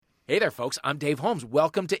Hey there, folks. I'm Dave Holmes.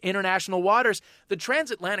 Welcome to International Waters, the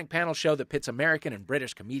transatlantic panel show that pits American and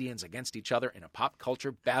British comedians against each other in a pop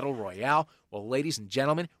culture battle royale. Well, ladies and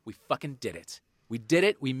gentlemen, we fucking did it. We did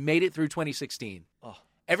it. We made it through 2016.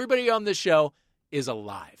 Everybody on this show is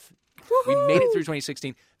alive. We made it through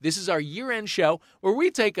 2016. This is our year-end show where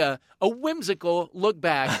we take a whimsical look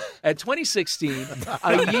back at 2016,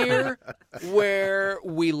 a year where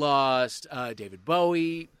we lost David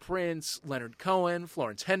Bowie, Prince, Leonard Cohen,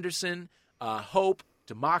 Florence Henderson, Hope,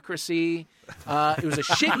 Democracy. It was a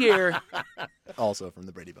shit year. Also from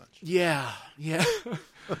the Brady Bunch. Yeah.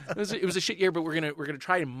 It was a shit year, but we're gonna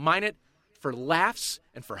try and mine it for laughs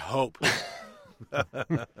and for hope.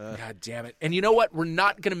 God damn it. And you know what? We're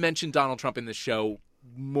not going to mention Donald Trump in this show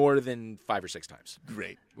more than 5 or 6 times.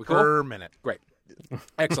 Great. We cool? Per minute. Great.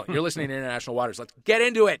 Excellent. You're listening to International Waters. Let's get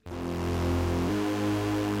into it.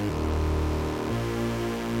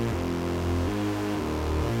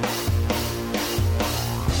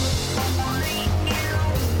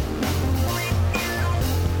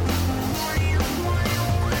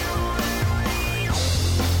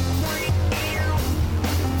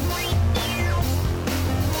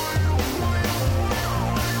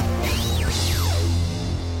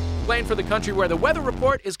 Playing for the country where the weather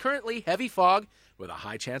report is currently heavy fog with a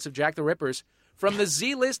high chance of Jack the Rippers. From the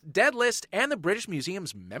Z-List, Dead List, and the British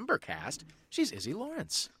Museum's member cast, she's Izzy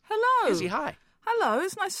Lawrence. Hello. Izzy, hi. Hello.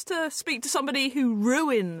 It's nice to speak to somebody who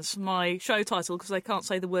ruins my show title because they can't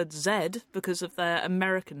say the word Z because of their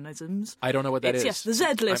Americanisms. I don't know what that is. Yes, the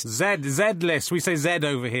Z list. Z list. We say Z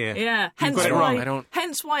over here. Yeah, hence got it why. wrong.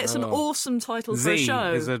 Hence why it's an awesome title for a Z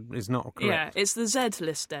show. is not correct. Yeah, it's the Z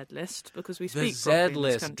list, Dead List because we The speak properly in this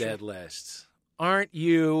Z-List, country. Dead List. Aren't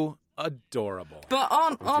you adorable? But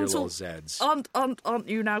aren't with your little all, Zs. aren't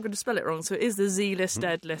you now going to spell it wrong? So it is the Z list,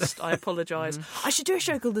 Dead List. I apologise. I should do a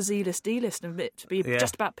show called the Z list, D list, and it to be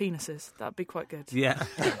just about penises. That'd be quite good. Yeah.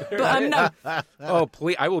 But no. Oh,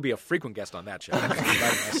 please. I will be a frequent guest on that show. I'm inviting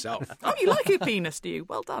myself. Oh, you like a penis, do you?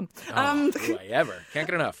 Well done. Do I ever? Can't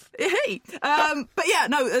get enough. Hey, but yeah,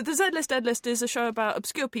 no, the Z-List, Dead List is a show about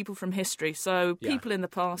obscure people from history. So people in the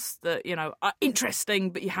past that, you know, are interesting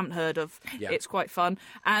but you haven't heard of. Yeah. It's quite fun.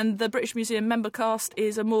 And the British Museum member cast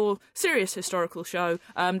is a more serious historical show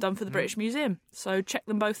done for the British Museum. So check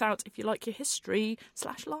them both out if you like your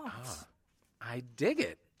history/laughs. I dig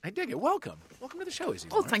it. Welcome. Welcome to the show, Izzy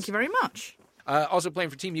Well, Lawrence. thank you very much. Also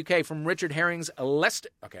playing for Team UK from Richard Herring's Leicester...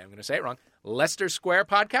 Okay, I'm going to say it wrong. Leicester Square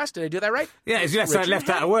podcast. Did I do that right? Yeah, yes, I left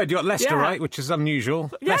out a word. You got Leicester, Yeah. right, which is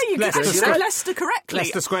unusual. Yeah, you got to say Leicester correctly.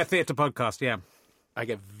 Leicester Square Theatre podcast, yeah. I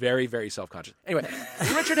get very, very self-conscious. Anyway,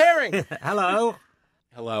 Richard Herring. Hello.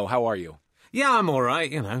 Hello, how are you? Yeah, I'm all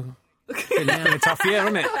right, you know. Been a tough year,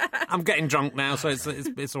 isn't it? I'm getting drunk now, so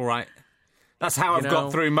it's all right. That's how I've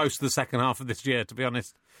got through most of the second half of this year, to be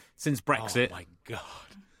honest, since Brexit. Oh, my God.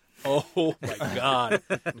 Oh, my God.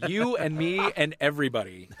 You and me and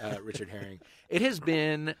everybody, Richard Herring. It has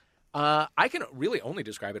been, I can really only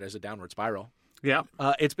describe it as a downward spiral. Yeah.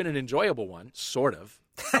 It's been an enjoyable one, sort of.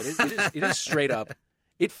 It is straight up.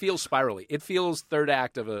 It feels spirally. It feels third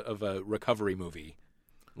act of a recovery movie.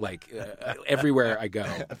 Like, everywhere I go.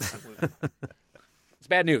 It's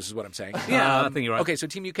bad news, is what I'm saying. Yeah, I think you're right. Okay, so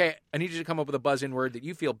Team UK, I need you to come up with a buzz-in word that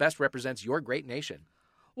you feel best represents your great nation.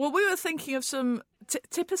 Well, we were thinking of some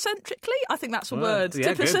typocentrically. I think that's a word.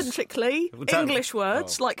 yeah, good. Typocentrically, Tell- English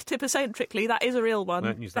words like typocentrically. That is a real one.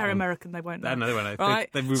 Don't use that They're one. American. They won't know. No, they won't know. Right.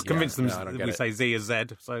 We've convinced them no, I don't that get we it. say Z as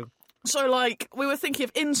Z, so... So, like, we were thinking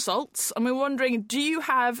of insults, and we were wondering, do you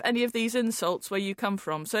have any of these insults where you come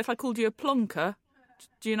from? So if I called you a plonker,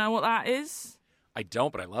 do you know what that is? I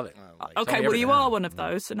don't, but I love it. Okay, well, you are one of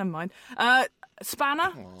those, so never mind.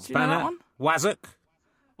 Spanner? Do you know that Spanner. one? Wazzock.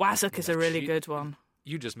 Wazzock is a really good one.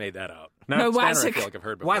 You just made that up. No, Spanner, I Wazzock. feel like I've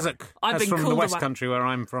heard before. Wazzock. I've That's been from called the a West wa- Country where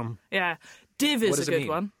I'm from. Yeah. Div What is does a it good mean?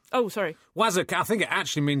 one. Oh, sorry. Wazzock, I think it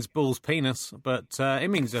actually means bull's penis, but it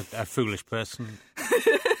means a foolish person.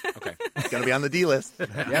 Okay. It's going to be on the D list.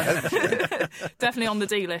 Definitely on the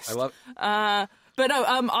D list. I love But no,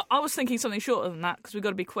 I was thinking something shorter than that because we've got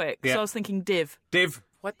to be quick. Yeah. So I was thinking div. Div.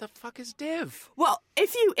 What the fuck is div? Well,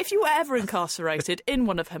 if you were ever incarcerated in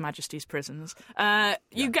one of Her Majesty's prisons,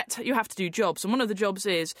 you have to do jobs, and one of the jobs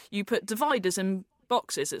is you put dividers in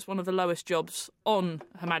boxes. It's one of the lowest jobs on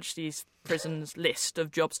Her Majesty's prison's list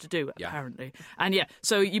of jobs to do, apparently. And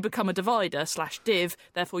so you become a divider/div.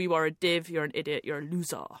 Therefore, you are a div. You're an idiot. You're a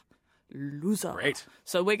loser. Loser. Great.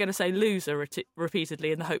 So we're going to say loser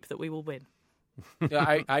repeatedly in the hope that we will win.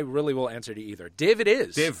 Yeah, I really will answer to either. Div it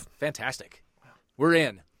is. Div. Fantastic. We're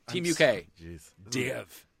in. Team UK. Jeez.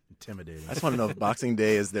 Div. Intimidating. I just want to know if Boxing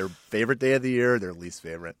Day is their favorite day of the year or their least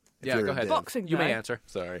favorite. If Yeah, you're go a ahead. div. Boxing You may Day. answer.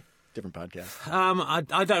 Sorry. Different podcast.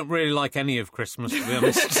 I don't really like any of Christmas, to be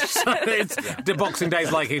honest. So the Boxing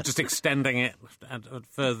Day's like just extending it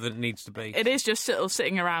further than it needs to be. It is just sort of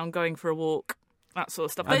sitting around, going for a walk, that sort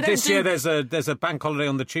of stuff. And this year there's a bank holiday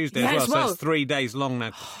on the Tuesday as well, so it's 3 days long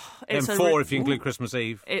now. And 4 if you include Christmas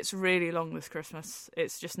Eve. It's really long this Christmas.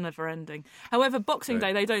 It's just never ending. However, Boxing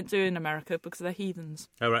Day they don't do in America because they're heathens.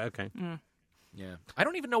 Oh, right, okay. Yeah. I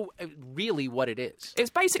don't even know really what it is. It's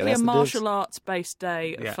basically a martial arts-based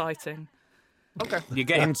day of fighting. Okay. You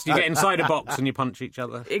get inside a box and you punch each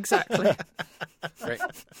other. Exactly.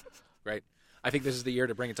 Great. I think this is the year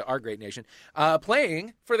to bring it to our great nation.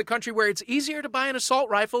 Playing for the country where it's easier to buy an assault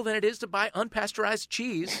rifle than it is to buy unpasteurized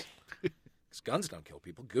cheese. Because guns don't kill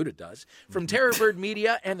people. Gouda does. From Terrorbird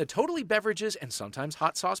Media and the Totally Beverages and Sometimes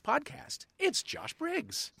Hot Sauce podcast, it's Josh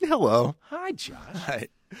Briggs. Hello. Hi, Josh. Hi.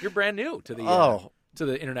 You're brand new to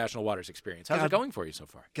the International Waters experience. How's it going for you so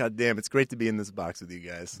far? God damn, it's great to be in this box with you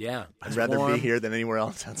guys. Yeah. I'd rather be here than anywhere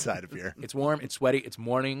else outside of here. It's warm. It's sweaty. It's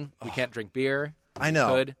morning. We can't drink beer. I know.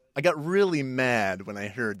 Could. I got really mad when I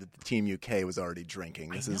heard that the Team UK was already drinking.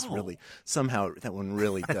 This is really, somehow, that one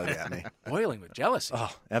really dug at me. Boiling with jealousy.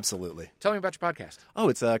 Oh, absolutely. Tell me about your podcast. Oh,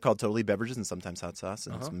 it's called Totally Beverages and Sometimes Hot Sauce.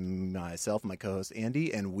 And it's myself and my co-host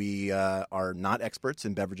Andy. And we are not experts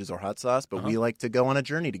in beverages or hot sauce, but we like to go on a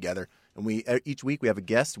journey together. And each week we have a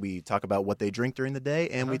guest. We talk about what they drink during the day.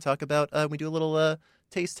 And we talk about, we do a little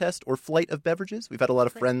taste test or flight of beverages. We've had a lot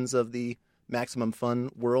of friends of the Maximum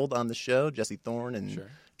Fun world on the show. Jesse Thorne and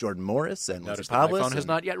Jordan Morris and Notice Lindsay Pablis. my phone has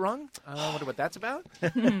not yet rung. I wonder what that's about.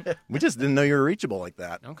 We just didn't know you were reachable like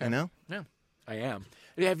that. Okay. You know? Yeah, I am.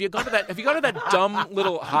 Have you gone to that dumb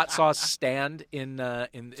little hot sauce stand in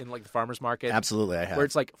like the farmer's market? Absolutely, I have. Where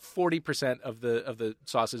it's like 40% of the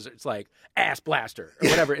sauces, it's like ass blaster or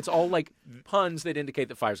whatever. It's all like puns that indicate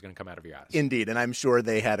that fire's going to come out of your ass. Indeed, and I'm sure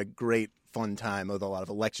they had a great fun time with a lot of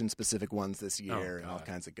election-specific ones this year and all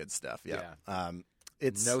kinds of good stuff. Yeah.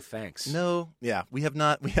 It's no thanks. No, yeah, we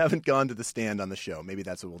haven't gone to the stand on the show. Maybe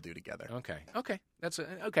that's what we'll do together. Okay. That's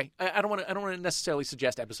okay. I don't want to necessarily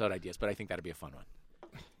suggest episode ideas, but I think that'd be a fun one.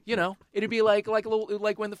 You know, it'd be like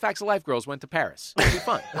when the Facts of Life girls went to Paris. It'd be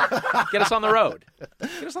fun. Get us on the road.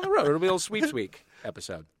 It'll be a little Sweeps Week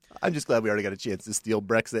episode. I'm just glad we already got a chance to steal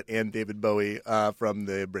Brexit and David Bowie from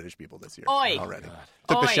the British people this year. Oi. Already.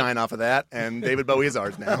 Took the shine off of that, and David Bowie is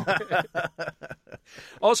ours now.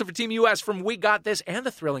 Also for Team US from We Got This and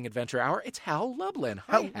the Thrilling Adventure Hour, it's Hal Lublin.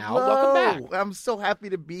 Hi, Hal. Welcome back. I'm so happy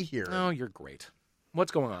to be here. Oh, you're great.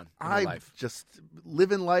 What's going on in your life? Just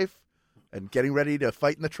living life and getting ready to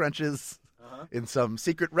fight in the trenches in some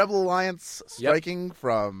secret rebel alliance striking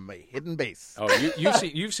from a hidden base. Oh,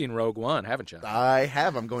 you've seen Rogue One, haven't you? I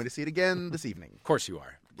have. I'm going to see it again this evening. Of course you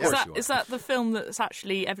are. Is that the film that's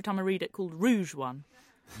actually, every time I read it, called Rouge One?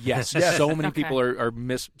 Yes. So many people are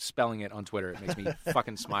misspelling it on Twitter. It makes me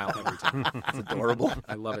fucking smile every time. It's adorable.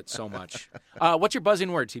 I love it so much. What's your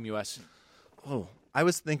buzzing word, Team US? Oh, I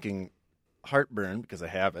was thinking heartburn because I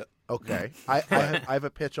have it. Okay. I have a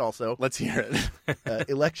pitch also. Let's hear it.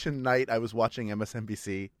 Election night, I was watching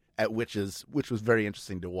MSNBC at which was very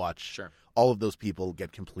interesting to watch. Sure. All of those people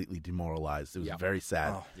get completely demoralized. It was very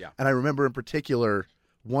sad. Oh, yeah. And I remember in particular,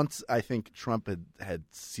 once I think Trump had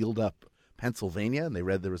sealed up Pennsylvania and they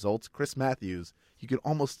read the results, Chris Matthews, you could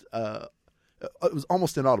almost, it was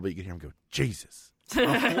almost inaudible. You could hear him go, Jesus.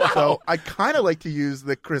 So I kind of like to use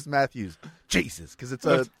the Chris Matthews, Jesus, because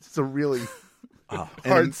it's a really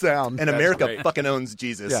hard sound. And America great. fucking owns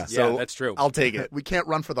Jesus. Yeah. So Yeah, that's true. I'll take it. We can't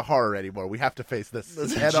run for the horror anymore. We have to face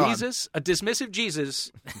this head on. Jesus, a dismissive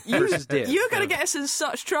Jesus versus Div. You're going to get us in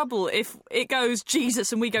such trouble if it goes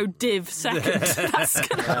Jesus and we go Div second. That's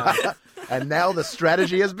gonna... And now the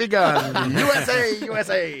strategy has begun. USA,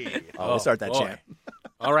 USA. Oh, we'll start that boy. chant.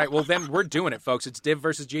 All right, well, then we're doing it, folks. It's Div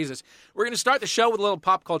versus Jesus. We're going to start the show with a little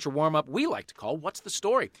pop culture warm-up we like to call What's the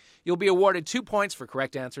Story? You'll be awarded 2 points for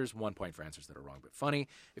correct answers, 1 point for answers that are wrong but funny.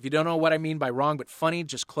 If you don't know what I mean by wrong but funny,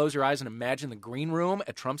 just close your eyes and imagine the green room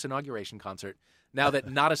at Trump's inauguration concert. Now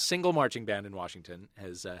that not a single marching band in Washington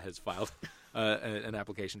has filed an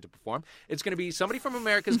application to perform. It's going to be somebody from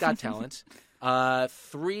America's Got Talent,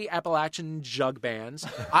 3 Appalachian jug bands.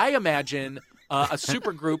 I imagine... a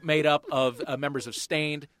super group made up of members of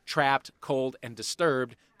Stained, Trapped, Cold, and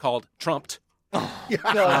Disturbed called Trumped. And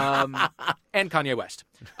Kanye West.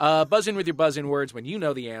 Buzz in with your buzz in words when you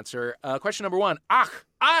know the answer. Question number 1.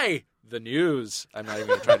 The news. I'm not even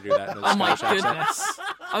going to try to do that. In Oh my goodness.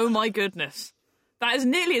 Oh my goodness. That is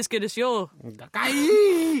nearly as good as your...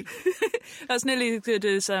 That's nearly as good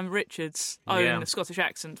as Richard's own Scottish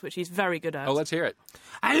accent, which he's very good at. Oh, let's hear it.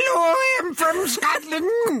 Hello, I'm from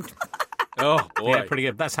Scotland. Oh, boy. Yeah, pretty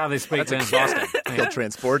good. That's how they speak. That's exhausting. Feel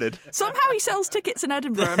transported. Somehow he sells tickets in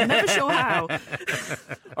Edinburgh. I'm never sure how.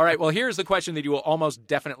 All right, well, here's the question that you will almost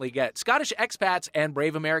definitely get. Scottish expats and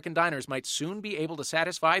brave American diners might soon be able to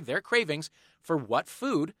satisfy their cravings for what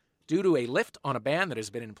food due to a lift on a ban that has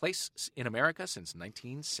been in place in America since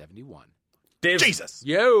 1971. Div. Jesus.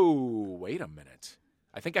 Yo, wait a minute.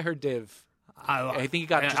 I think I heard Div. I think you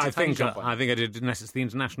got just a tiny jump on I it. think I did, unless it's the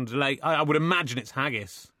international delay. I would imagine it's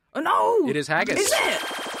haggis. Oh, no. It is haggis. Is it?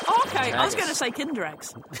 Oh, okay. It's I was haggis. going to say Kinder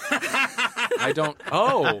Eggs. I don't.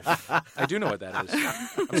 Oh, I do know what that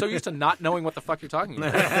is. I'm so used to not knowing what the fuck you're talking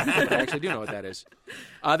about. I actually do know what that is.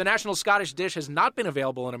 The national Scottish dish has not been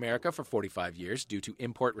available in America for 45 years due to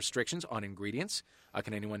import restrictions on ingredients.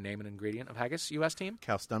 Can anyone name an ingredient of haggis, U.S. team?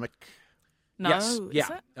 Cow stomach. No. Yes. Is Yeah.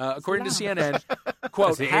 it? According to Lamb. CNN,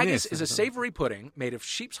 quote, It haggis is. is a savory pudding made of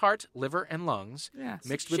sheep's heart, liver, and lungs, Yes,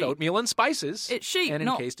 mixed with sheep. oatmeal and spices, It's sheep, and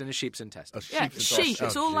not- encased in a sheep's intestine. Yeah, it's sheep.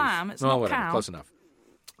 It's all lamb. It's Oh, not whatever. cow. Close enough.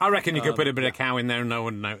 I reckon you could put a bit of cow in there and no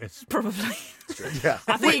one would notice. Probably. Yeah.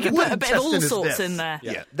 I think you can put a bit of all sorts in there.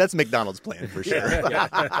 Yeah, that's McDonald's plan for sure.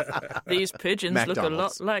 These pigeons look a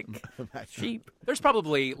lot McDonald's. like sheep. There's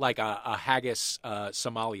probably like a haggis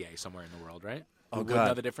sommelier somewhere in the world, right? Who would know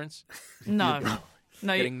God. the difference? No.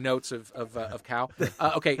 No, Getting notes of cow.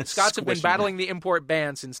 Okay, Scots have been battling the import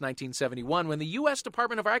ban since 1971 when the U.S.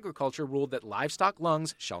 Department of Agriculture ruled that livestock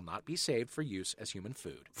lungs shall not be saved for use as human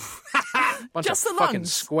food. Bunch Just of the fucking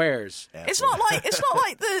lungs. squares. it's not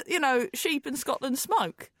like the sheep in Scotland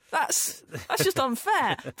smoke. That's just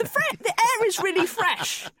unfair. The air is really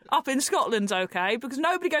fresh up in Scotland, okay, because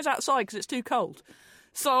nobody goes outside because it's too cold.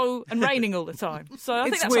 So and raining all the time. So I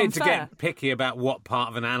think It's that's weird unfair. to get picky about what part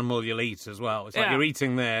of an animal you'll eat as well. It's like Yeah. you're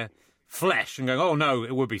eating their flesh and going, oh no,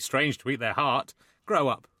 it would be strange to eat their heart. Grow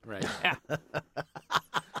up. Right. Yeah.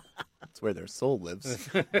 That's where their soul lives.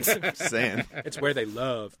 Just saying. It's where they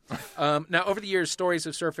love. Now, over the years, stories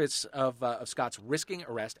have surfaced of Scots risking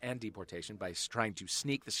arrest and deportation by trying to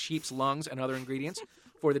sneak the sheep's lungs and other ingredients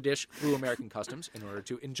for the dish through American customs in order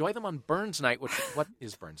to enjoy them on Burns Night. What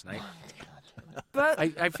is Burns Night? But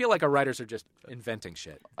I feel like our writers are just inventing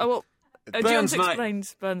shit. well, Burns Jones Night.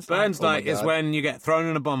 explains Burns Burns Night. Night is God. when you get thrown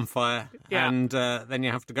in a bonfire Yeah. and then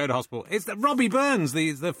you have to go to hospital. It's Robbie Burns,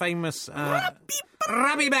 the famous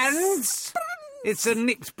Robbie Burns. It's a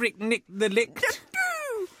nicked brick, nick the licked.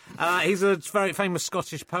 He's a very famous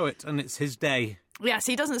Scottish poet, and it's his day. Yes,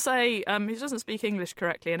 he doesn't say he doesn't speak English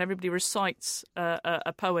correctly, and everybody recites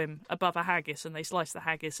a poem above a haggis, and they slice the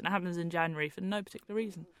haggis, and it happens in January for no particular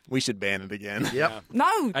reason. We should ban it again. Yep. No,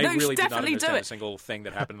 I you really should did not definitely do understand a it. single thing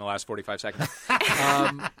that happened in the last 45 seconds.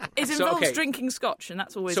 It So, involves okay. drinking scotch, and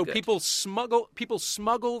that's always So good. people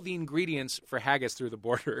smuggle the ingredients for haggis through the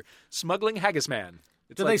border. Smuggling haggis man.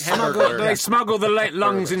 It's Do like they smuggle? hamburger. Do they smuggle the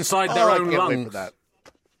lungs inside their I own can't wait lungs? for that.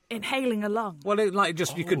 Inhaling a lung. Well,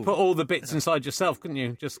 you could put all the bits inside yourself, couldn't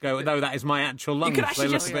you? Just go, no, that is my actual lungs. You could actually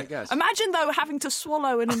They look just a bit- guess. imagine though having to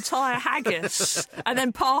swallow an entire haggis and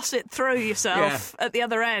then pass it through yourself at the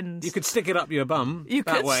other end. You could stick it up your bum. You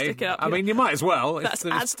that could way. stick it up I your- mean, you might as well. That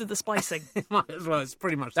adds to the spicing. Might as well. It's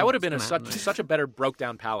pretty much That would have been what's gonna happen. such a better broke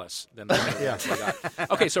down palace than the one we actually got.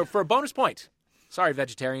 Okay, so for a bonus point, sorry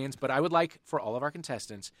vegetarians, but I would like for all of our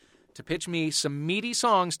contestants to pitch me some meaty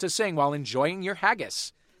songs to sing while enjoying your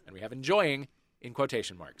haggis. And we have enjoying in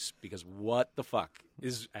quotation marks, because what the fuck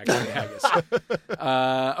is actually haggis?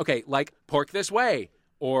 Okay, like Pork This Way,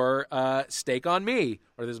 or Steak on Me,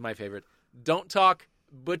 or this is my favorite, Don't Talk,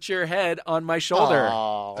 Butcher Head on My Shoulder.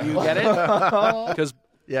 Do you get it? Because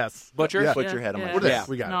Yes. Butcher? Yeah. Put your head on my Yeah. What is Yeah. this?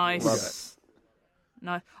 We got it. Nice. Love it.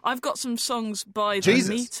 No, I've got some songs by the Jesus.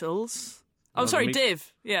 Beatles. Oh, sorry, Meat-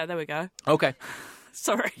 Div. Yeah, there we go. Okay,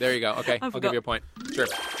 Sorry. there you go. Okay, I'll forgot. give you a point. Sure.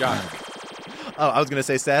 John. Oh, I was going to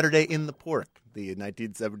say Saturday in the Pork, the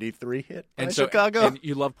 1973 hit by And so, Chicago. and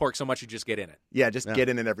you love pork so much you just get in it. Yeah, just get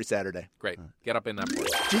in it every Saturday. Great. Get up in that pork.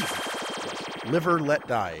 Jesus. Liver let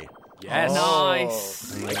die. Yes.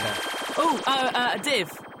 Nice. I like that. Oh,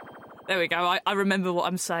 Div. There we go. I remember what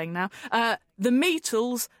I'm saying now. The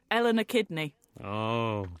Beatles, Eleanor Kidney.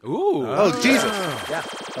 Oh. Ooh. Oh, Jesus. Yeah.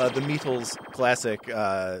 The Beatles classic,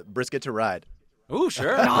 Brisket to Ride. Ooh,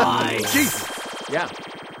 sure. Nice. Jesus. Yeah.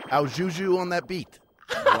 How Juju on that beat.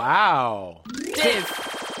 Wow.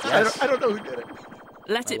 Div, I don't know who did it.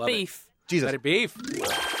 Let I It love it. Beef. Jesus. Let it beef.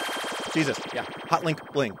 Jesus. Yeah. Hot Link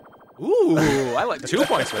Bling. Ooh, I like 2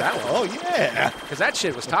 points for that one. Oh, yeah. Because that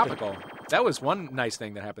shit was topical. That was one nice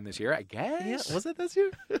thing that happened this year, I guess. Yeah, was it this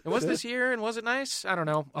year? It was this year, and was it nice? I don't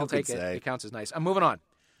know. I'll Who take could it. say? It counts as nice. I'm moving on.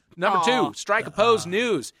 Number Aw. 2, strike oppose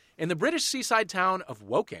news. In the British seaside town of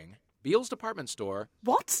Woking, Beale's department store.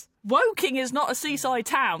 What? Woking is not a seaside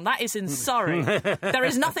town. That is in Surrey. There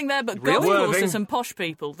is nothing there but golf Really? courses and posh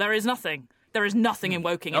people. There is nothing. There is nothing in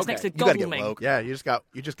Woking. It's Okay. next to You gotta get Godalming. woke. Yeah, you just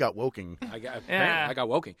got Woking. I got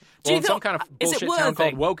Woking. Do Well, you in some think- kind of is it bullshit town called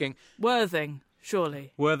Worthing? Woking. Worthing,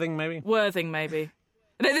 surely. Worthing, maybe? Worthing, maybe.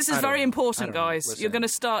 No, this is don't very know. I important, don't know. guys. Listen. You're going to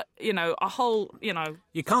start, a whole,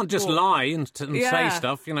 You can't just Well, lie and say yeah.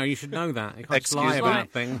 stuff. You should know that. You can't just lie Excuse about me.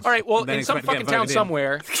 things. All right, well, and then in some expect to fucking get town voted in.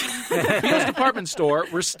 somewhere, Beale's department store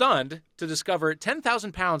were stunned to discover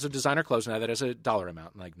 10,000 pounds of designer clothes. Now, that is a dollar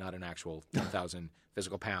amount, like not an actual 10,000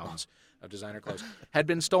 physical pounds of designer clothes, had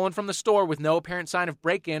been stolen from the store with no apparent sign of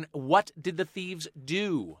break-in. What did the thieves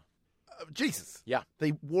do? Jesus. Yeah.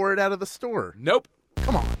 They wore it out of the store. Nope.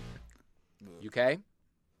 Come on. UK?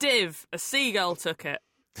 div. A seagull took it.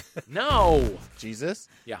 No. Jesus.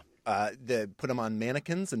 Yeah. Put them on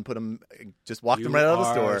mannequins and just walk them right out of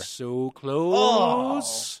the store. So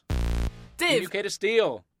close. Div. UK to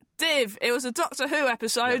steal. Div. It was a Doctor Who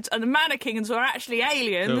episode, and the mannequins were actually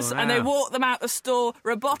aliens, and they walked them out the store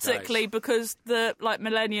robotically Nice. because the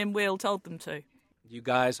Millennium Wheel told them to. You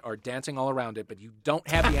guys are dancing all around it, but you don't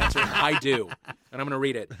have the answer. I do. And I'm going to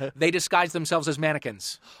read it. They disguised themselves as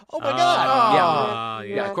mannequins. Oh my God!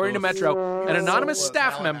 Yeah. According to Metro, an anonymous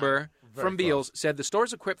staff member from Beale's said the store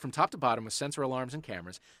is equipped from top to bottom with sensor alarms and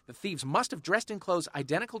cameras. The thieves must have dressed in clothes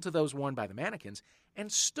identical to those worn by the mannequins and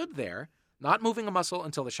stood there, not moving a muscle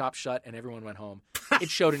until the shop shut and everyone went home. It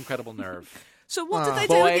showed incredible nerve. So what did they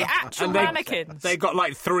do Boy. with the actual And mannequins? They got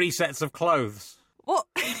like 3 sets of clothes. What?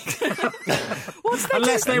 What's they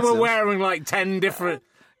Unless do? they were wearing like 10 different...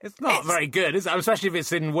 It's not very good, is it? Especially if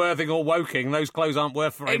it's in Worthing or Woking. Those clothes aren't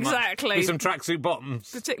worth very much. Exactly. With some tracksuit bottoms.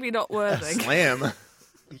 Particularly not Worthing. Slam.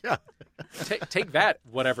 Yeah. Take that,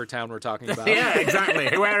 whatever town we're talking about. Yeah,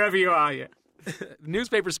 exactly. Wherever you are. Yeah.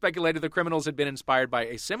 Newspapers speculated the criminals had been inspired by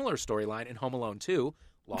a similar storyline in Home Alone 2,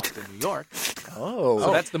 Lost in New York. Oh.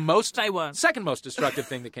 So that's the They weren't. second most destructive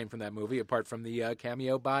thing that came from that movie, apart from the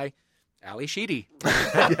cameo by Ali Sheedy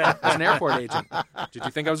as an airport agent. Did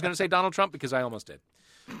you think I was going to say Donald Trump? Because I almost did.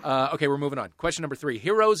 Okay, we're moving on. Question number 3.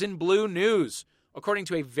 Heroes in Blue news. According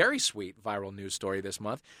to a very sweet viral news story this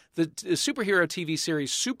month, the superhero TV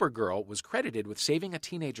series Supergirl was credited with saving a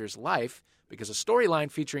teenager's life because a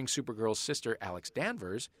storyline featuring Supergirl's sister, Alex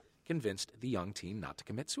Danvers, convinced the young teen not to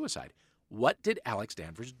commit suicide. What did Alex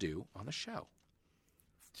Danvers do on the show?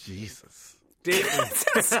 Jesus. I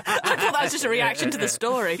thought that was just a reaction to the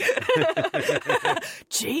story.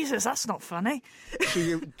 Jesus, that's not funny.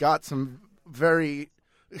 She got some very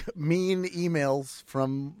mean emails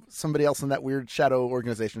from somebody else in that weird shadow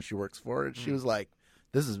organization she works for. And she was like,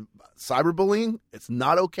 this is cyberbullying. It's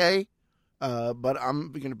not okay, but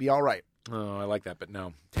I'm going to be all right. Oh, I like that, but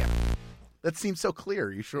no. That seems so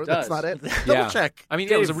clear. You sure It does. that's not it? Yeah. Double check. I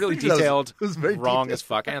mean, it was a really That was- detailed, it was very wrong detailed. as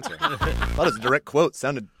fuck answer. I thought it was a direct quote.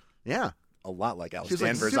 Sounded Yeah. a lot like Alex She was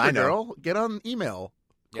like, Danvers. I know. Supergirl, get on email.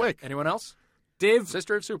 Quick. Yeah. Anyone else? Div,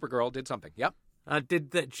 Sister of Supergirl did something. Yep. did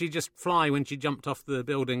that she just fly when she jumped off the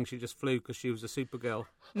building? She just flew because she was a Supergirl.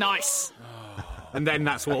 Nice. And then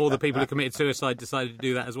that's what all the people who committed suicide decided to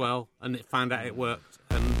do that as well. And it found out it worked.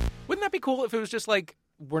 And Wouldn't that be cool if it was just like,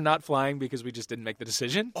 we're not flying because we just didn't make the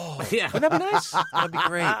decision? yeah. Wouldn't that be nice? That'd be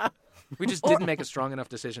great. We just didn't make a strong enough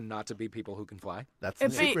decision not to be people who can fly. That's the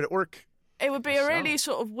It'd be- secret at work. It would be a really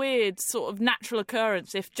sort of weird, sort of natural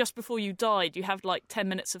occurrence if just before you died you had like 10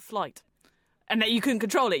 minutes of flight. And that you couldn't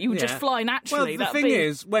control it. You would just Yeah. fly naturally. Well, the That'd thing be...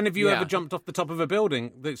 is, when have you Yeah. ever jumped off the top of a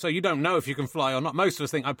building? So you don't know if you can fly or not. Most of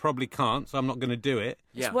us think I probably can't, so I'm not going to do it.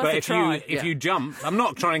 Yeah. worth But a if try. you jump, I'm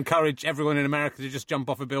not trying to encourage everyone in America to just jump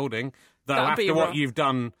off a building. Though That'd be after what wrong. you've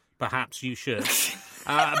done, perhaps you should.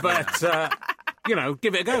 But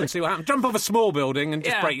give it a go and see what happens. Jump off a small building and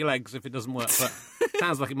just Yeah. break your legs if it doesn't work. But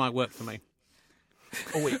sounds like it might work for me.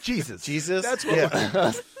 Oh, wait. Jesus. Jesus. That's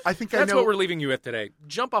what, I think I that's know. what we're leaving you with today.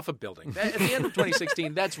 Jump off a building. At the end of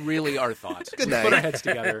 2016, that's really our thought. Good We night. put our heads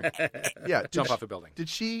together, Yeah. jump off a building. Did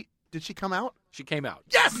she come out? She came out.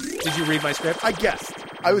 Yes! Did you read my script? I guessed.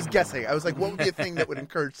 I was guessing. I was like, what would be a thing that would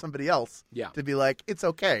encourage somebody else Yeah. to be like, it's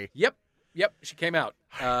okay? Yep, she came out.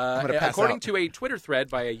 gonna pass According out. to a Twitter thread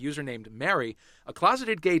by a user named Mary, a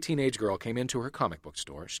closeted gay teenage girl came into her comic book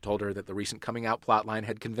store. She told her that the recent coming out plotline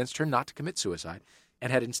had convinced her not to commit suicide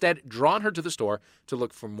and had instead drawn her to the store to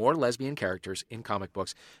look for more lesbian characters in comic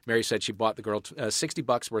books. Mary said she bought the girl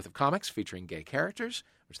 $60 worth of comics featuring gay characters,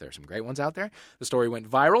 which there are some great ones out there. The story went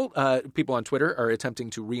viral. People on Twitter are attempting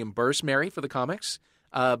to reimburse Mary for the comics.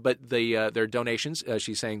 But their donations,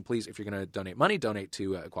 she's saying, please, if you're going to donate money, donate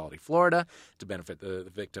to Equality Florida to benefit the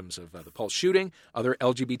victims of the Pulse shooting, other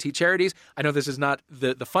LGBT charities. I know this is not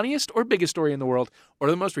the funniest or biggest story in the world or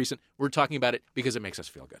the most recent. We're talking about it because it makes us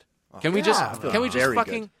feel good. Can we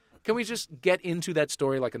just get into that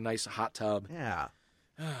story like a nice hot tub? Yeah.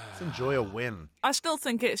 Let's enjoy a win. I still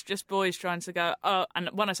think it's just boys trying to go, and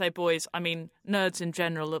when I say boys, I mean nerds in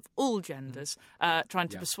general of all genders, trying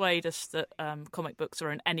to persuade us that comic books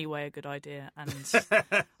are in any way a good idea. And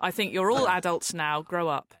I think you're all adults now. Grow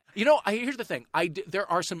up. You know, here's the thing. There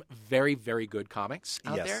are some very, very good comics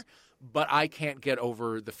out there, but I can't get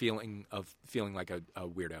over the feeling of feeling like a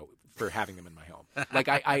weirdo for having them in my home. Like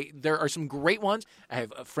there are some great ones. I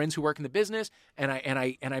have friends who work in the business, and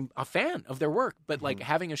I'm a fan of their work. But like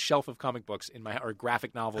having a shelf of comic books in my or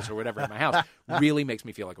graphic novels or whatever in my house really makes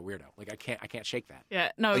me feel like a weirdo. Like I can't shake that.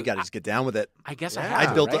 Yeah, no, You got to just get down with it. I guess I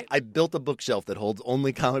have. I built a bookshelf that holds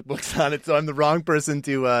only comic books on it, so I'm the wrong person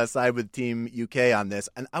to side with Team UK on this.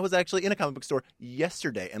 And I was actually in a comic book store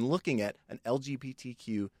yesterday and looking at an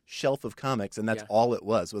LGBTQ shelf of comics, and that's all it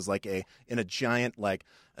was like in a giant like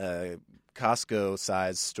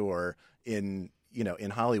Costco-sized store in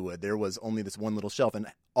Hollywood. There was only this one little shelf, and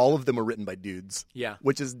all of them were written by dudes. Yeah,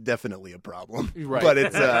 which is definitely a problem. Right, but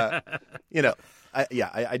it's I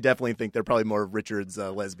definitely think they're probably more Richard's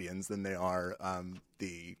lesbians than they are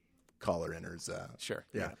the caller inners. Sure.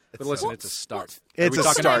 Yeah. But listen, it's a start. It's a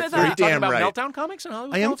start. Are you talking damn about right. Meltdown Comics in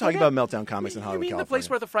Hollywood? I am California? talking about Meltdown Comics in Hollywood, You mean California. the place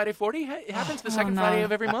where the Friday 40 happens the second Friday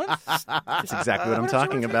of every month? That's exactly what I'm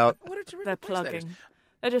talking about. What a terrific they're place that is. plugging.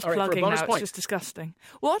 They're just All right, for a plugging bonus now. point. It's just disgusting.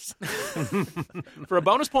 What? For a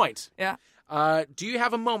bonus point, Yeah. do you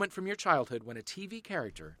have a moment from your childhood when a TV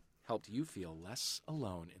character helped you feel less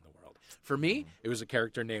alone in the world? For me, it was a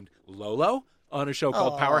character named Lolo on a show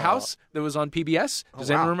called Powerhouse that was on PBS.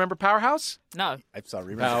 Does anyone remember Powerhouse? No. I saw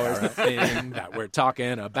reruns. Power's the thing that we're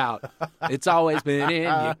talking about. It's always been in.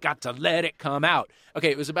 You got to let it come out. Okay,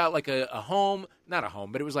 it was about like a home, not a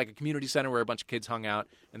home, but it was like a community center where a bunch of kids hung out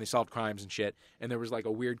and they solved crimes and shit. And there was like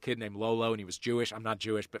a weird kid named Lolo, and he was Jewish. I'm not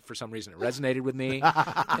Jewish, but for some reason it resonated with me.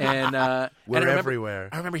 And We're and everywhere.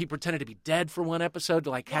 I remember he pretended to be dead for one episode to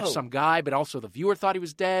like catch some guy, but also the viewer thought he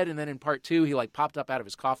was dead. And then in part 2, he like popped up out of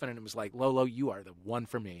his coffin and it was like, Lolo, you are the one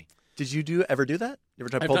for me. Did you ever do that? You ever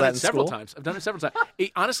try to I've pull done that it in several school? times. I've done it several times.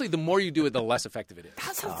 Honestly, the more you do it, the less effective it is.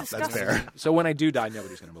 That sounds disgusting. That's fair. So when I do die,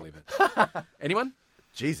 nobody's going to believe it. Anyone?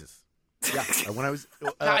 Jesus. Yeah. When I was,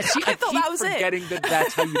 I thought keep that was it. forgetting that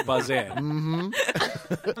that's how you buzz in.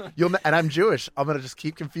 and I'm Jewish. I'm gonna just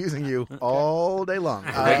keep confusing you all day long.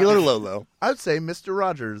 Regular Lolo. I would say Mr.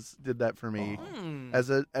 Rogers did that for me. As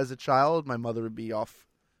a child, my mother would be off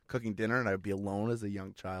cooking dinner, and I would be alone as a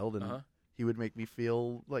young child, and he would make me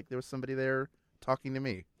feel like there was somebody there talking to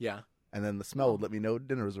me. Yeah. And then the smell would let me know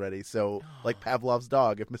dinner was ready. So, like Pavlov's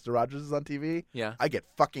dog, if Mr. Rogers is on TV, Yeah. I get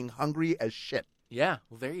fucking hungry as shit. Yeah.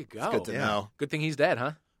 Well, there you go. It's good to know. Good thing he's dead,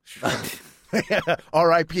 huh?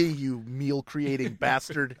 R.I.P. you meal-creating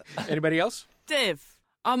bastard. Anybody else? Div,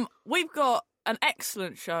 we've got an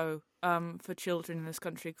excellent show for children in this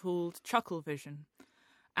country called Chucklevision.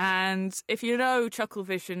 And if you know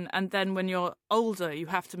Chucklevision, and then when you're older, you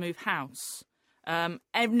have to move house,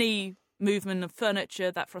 any movement of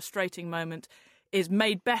furniture, that frustrating moment, is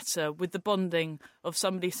made better with the bonding of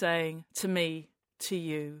somebody saying, to me, to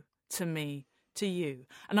you, to me, to you.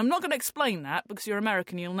 And I'm not going to explain that because you're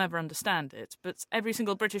American, you'll never understand it. But every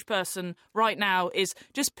single British person right now is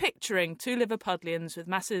just picturing 2 Liverpudlians with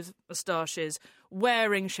massive moustaches,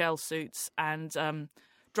 wearing shell suits and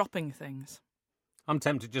dropping things. I'm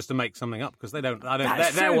tempted just to make something up because they don't.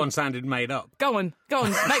 That's Their true. one sounded made up. Go on,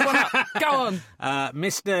 make one up. Go on.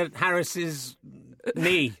 Mr. Harris's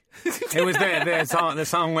knee. It was the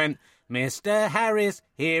song went, Mr. Harris,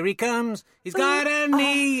 here he comes. He's got a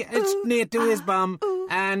knee, it's near to his bum,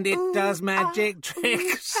 and it does magic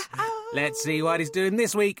tricks. Let's see what he's doing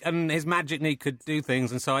this week. And his magic knee could do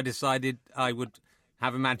things, and so I decided I would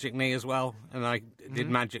have a magic knee as well, and I did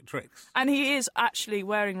magic tricks. And he is actually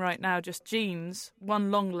wearing right now just jeans, one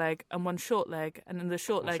long leg and one short leg, and then the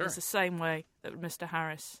short leg is the same way that Mr.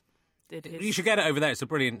 Harris did his. You should get it over there. It's a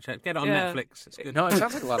brilliant show. Get it on Yeah. Netflix. It's good. No, it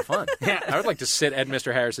sounds like a lot of fun. I would like to sit at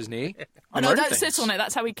Mr. Harris's knee. and No, learn don't things. sit on it.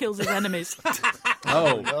 That's how he kills his enemies.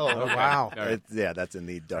 Oh, Wow. All right. That's in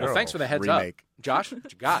the dark. Well, thanks for the heads remake. up. Josh,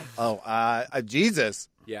 what you got? Jesus.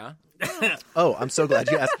 Yeah. Oh, I'm so glad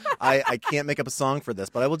you asked. I can't make up a song for this,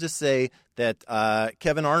 but I will just say that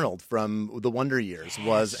Kevin Arnold from The Wonder Years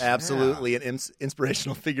was absolutely an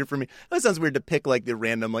inspirational figure for me. That sounds weird to pick like the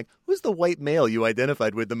random, like, who's the white male you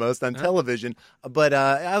identified with the most on television? But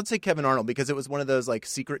I would say Kevin Arnold, because it was one of those like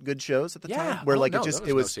secret good shows at the time where like no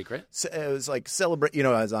secret. It was like celebrate, you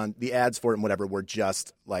know, I was on the ads for it and whatever were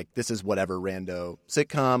just like, this is whatever rando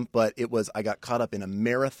sitcom, but I got caught up in a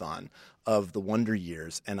marathon of The Wonder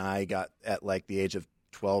Years, and I got at like the age of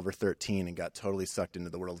 12 or 13 and got totally sucked into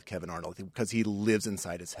the world of Kevin Arnold because he lives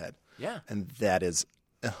inside his head. Yeah. And that is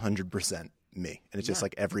 100% me. And it's just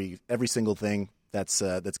like every single thing that's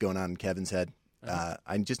going on in Kevin's head.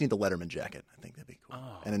 I just need the Letterman jacket. I think that'd be cool.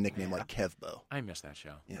 And a nickname like Kevbo. I miss that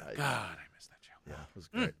show. Yeah. God, I miss that show. Yeah, it was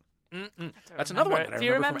great. That's another one that I Do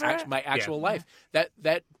you remember from remember it? my actual life.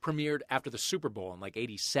 That premiered after the Super Bowl in like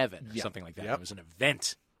 '87 or something like that. Yep. It was an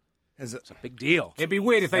event. Is it? It's a big deal. It'd be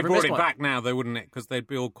weird if they Never brought missed it one. back now, though, wouldn't it? Because they'd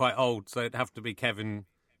be all quite old, so it'd have to be Kevin,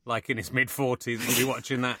 like in his mid-40s, and be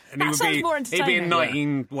watching that. And That he would sounds be, more he'd be entertaining. in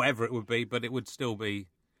 19, whatever it would be, but it would still be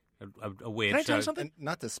a weird Can I show. tell you something? And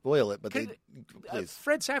not to spoil it, but Can- please.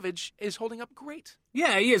 Fred Savage is holding up great.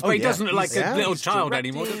 Yeah, he is, but he yeah. doesn't look like He's- a little he's child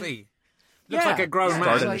directing. anymore, does he? Looks Yeah. like a grown man.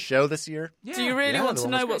 Started like- a show this year. Yeah. Do you really Yeah, want the to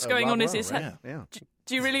one know was what's great. going on in Rob his Rowe, head? Yeah.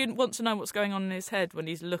 Do you really want to know what's going on in his head when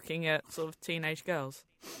he's looking at sort of teenage girls?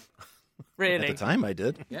 Really? At the time, I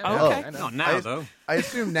did. Yeah, Oh, okay. I know. Not now, though. I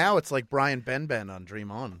assume now it's like Brian Benben on Dream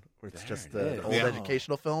On, where it's just it the is. old Yeah.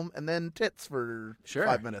 educational film and then tits for Sure.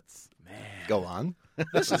 5 minutes. Go on.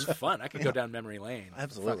 This is fun. I could go down memory lane.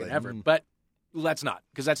 Absolutely. Fucking ever. But let's not,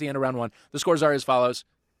 because that's the end of round one. The scores are as follows.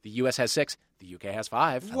 The U.S. has 6. The U.K. has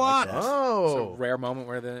 5. What? It's a Oh, rare moment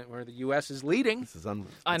where the U.S. is leading. this is I know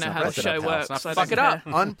how the show unprecedented, pal. works. Let's not I fuck don't it up.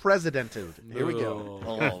 care. unprecedented. Here we go.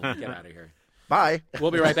 Oh, get out of here. Bye.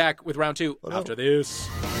 We'll be right back with round 2 after this.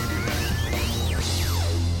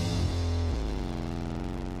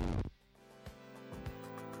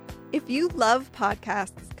 If you love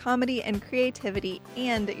podcasts, comedy, and creativity,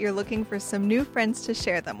 and you're looking for some new friends to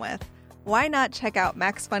share them with, why not check out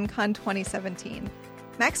MaxFunCon 2017?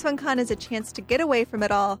 MaxFunCon is a chance to get away from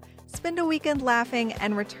it all, spend a weekend laughing,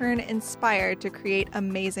 and return inspired to create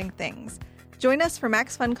amazing things. Join us for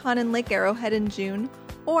MaxFunCon in Lake Arrowhead in June,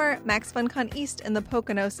 or MaxFunCon East in the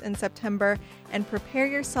Poconos in September, and prepare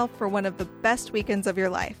yourself for one of the best weekends of your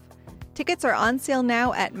life. Tickets are on sale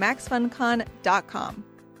now at maxfuncon.com.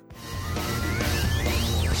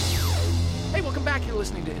 Hey, welcome back. You're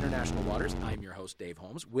listening to International Waters. I'm your host, Dave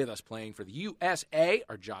Holmes. With us playing for the USA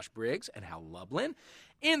are Josh Briggs and Hal Lublin.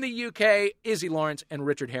 In the UK, Izzy Lawrence and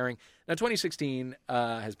Richard Herring. Now, 2016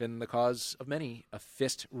 has been the cause of many a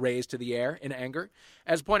fist raised to the air in anger.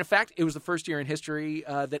 As a point of fact, it was the first year in history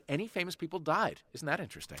that any famous people died. Isn't that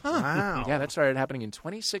interesting? Wow. Yeah, that started happening in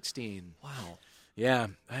 2016. Wow. Yeah,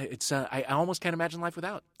 it's I almost can't imagine life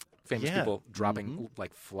without famous Yeah. people dropping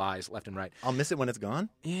like flies left and right. I'll miss it when it's gone.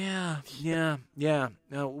 Yeah.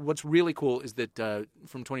 Now, what's really cool is that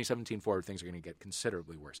from 2017 forward, things are going to get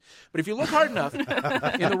considerably worse. But if you look hard enough, in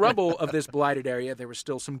the rubble of this blighted area, there was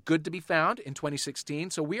still some good to be found in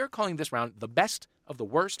 2016. So we are calling this round the best of the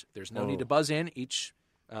worst. There's no need to buzz in. Each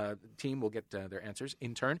team will get their answers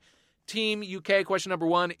in turn. Team UK, question number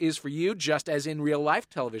 1 is for you. Just as in real life,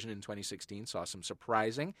 television in 2016 saw some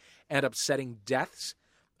surprising and upsetting deaths.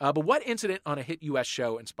 But what incident on a hit U.S.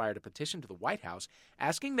 show inspired a petition to the White House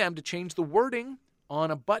asking them to change the wording on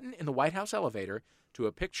a button in the White House elevator to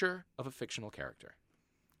a picture of a fictional character?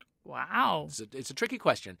 Wow. It's a tricky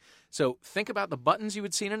question. So think about the buttons you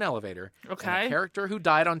would see in an elevator and Okay. a character who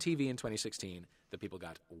died on TV in 2016 that people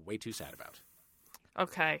got way too sad about.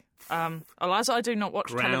 Okay. Eliza, I do not watch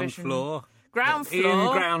Ground television. floor. Ground Ian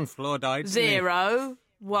floor. Ground floor died. didn't he? 0,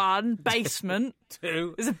 1, basement.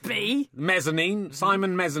 2. There's a B. Mezzanine.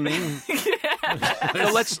 Simon Mezzanine.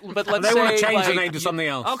 So let's they say want to change like, the name to something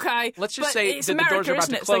else. Okay. Let's just but say it's that the doors America, are about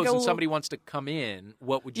isn't to it? So they close go- and somebody wants to come in.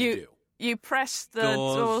 What would you do? You press the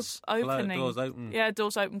doors opening. Doors open. Yeah,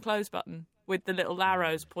 doors open, close button with the little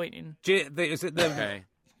arrows pointing. Is it the... Okay.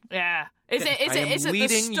 Yeah. Is it I am the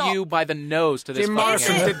leading stop? you by the nose to this. Jim fucking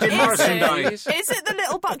Morrison. answer. Did Jim Morrison die? Please. Is it the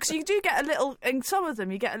little button? Because you do get a little, in some of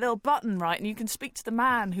them, you get a little button, right? And you can speak to the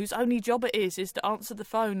man whose only job it is to answer the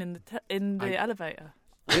phone in the elevator.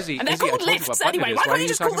 Izzy, And they're Izzy, I called told you lifts what button anyway. it is. Why Why can't are you you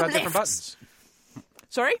just talking call about them different lifts? buttons?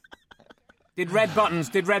 Sorry? Did Red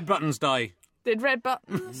Buttons die? Did red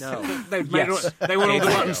buttons? No. They Yes. they want all the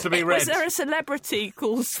Yes. buttons to be red. Was there a celebrity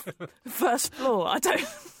called First Floor? I don't...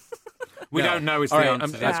 We No. don't know is All the right,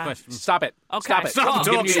 answer to Yeah. that question. Stop it. Okay. Stop it. Stop I'm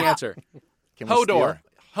giving you talking. the answer. Can we Hodor.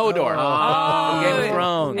 steal? Hodor. From Game of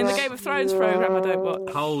Thrones. In the Game of Thrones program, I don't watch.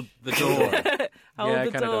 Hold the door. Hold Yeah, I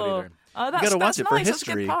the kinda don't door. either. That's, gotta watch that's it for nice. That's a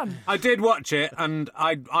history. good pun. I did watch it, and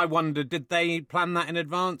I wondered, did they plan that in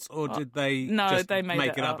advance, or did they No, just they made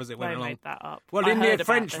make it up as it went they along? made that up. Well, I in heard the about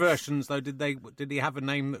French this. versions, though, did he have a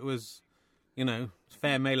name that was,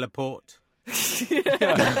 Fermé Laporte?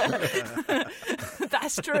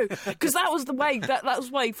 That's true, because that was the way. That was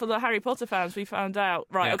the way for the Harry Potter fans. We found out,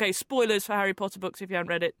 right? Yeah. Okay, spoilers for Harry Potter books if you haven't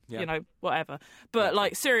read it. Whatever. But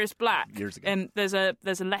like Sirius Black, Years ago. and there's a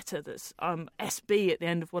letter that's SB at the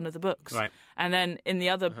end of one of the books, Right. And then in the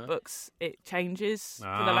other books, it changes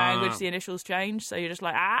for the language. The initials change, so you're just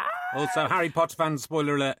like Also, Harry Potter fans,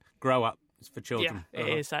 spoiler alert, grow up. It's for children. Yeah,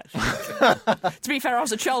 it is actually. To be fair, I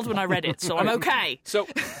was a child when I read it, so I'm okay. So,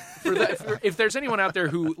 if there's anyone out there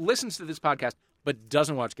who listens to this podcast but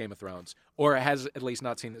doesn't watch Game of Thrones, or has at least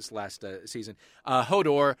not seen this last season,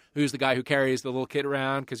 Hodor, who's the guy who carries the little kid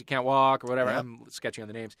around because he can't walk or whatever, I'm sketchy on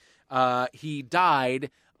the names, he died,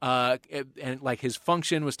 and like his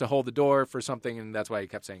function was to hold the door for something, and that's why he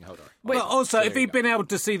kept saying Hodor. Well, also, So if there he'd you go. been able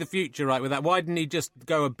to see the future right with that, why didn't he just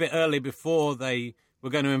go a bit early before they were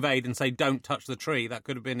going to invade and say, "Don't touch the tree"? That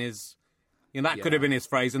could have been his. That could have been his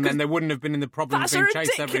phrase, and then there wouldn't have been in the problem of That's a being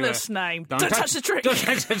chased everywhere. ridiculous name. Don't touch the tree. Don't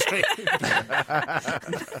touch the tree.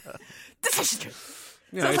 Don't touch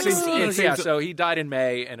the tree. So he died in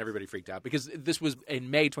May, and everybody freaked out because this was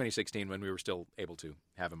in May 2016 when we were still able to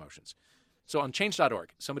have emotions. So on Change.org,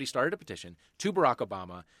 somebody started a petition to Barack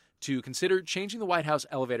Obama to consider changing the White House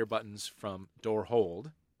elevator buttons from door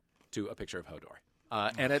hold to a picture of Hodor.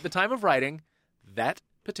 And at the time of writing, that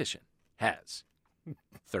petition has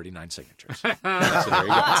 39 signatures. So there you go.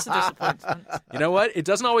 That's a disappointment. You know what? It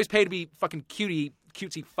doesn't always pay to be fucking cutesy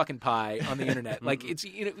fucking pie on the internet. Like it's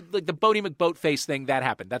like the Bodie McBoatface thing that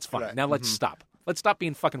happened. That's fine. Right. Now let's stop. Let's stop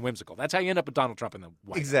being fucking whimsical. That's how you end up with Donald Trump in the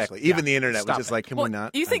White House. Exactly. Yeah. Even the internet Stop was just it. like, can we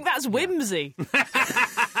not? You think that's whimsy? Ew.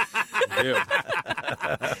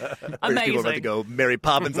 Amazing. People are about to go Mary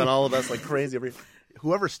Poppins on all of us like crazy.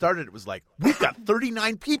 Whoever started it was like, we've got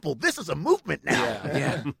 39 people. This is a movement now.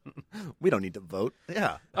 Yeah. We don't need to vote.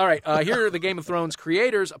 Yeah. All right. Here are the Game of Thrones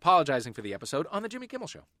creators apologizing for the episode on the Jimmy Kimmel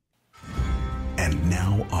Show. And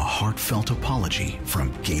now a heartfelt apology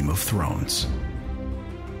from Game of Thrones.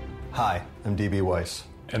 Hi, I'm DB Weiss.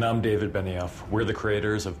 And I'm David Benioff. We're the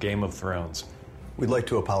creators of Game of Thrones. We'd like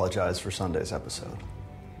to apologize for Sunday's episode.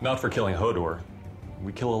 Not for killing Hodor.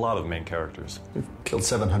 We kill a lot of main characters. We've killed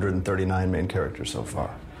 739 main characters so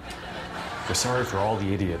far. We're sorry for all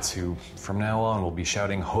the idiots who, from now on, will be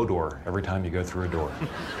shouting Hodor every time you go through a door.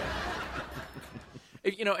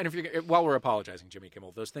 And if you're while we're apologizing, Jimmy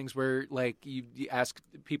Kimmel, those things where like you ask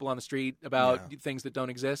people on the street about things that don't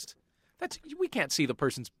exist, we can't see the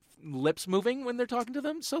person's lips moving when they're talking to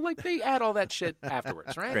them, so like they add all that shit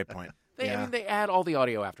afterwards, right? Great point. I mean, they add all the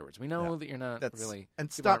audio afterwards. We know that you're not really. And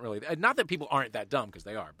people aren't stop- really. Not that people aren't that dumb because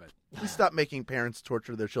they are, but Please stop making parents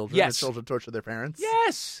torture their children. Yes. And children torture their parents.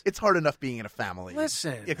 yes. It's hard enough being in a family.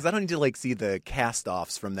 Listen. Yeah, because I don't need to like see the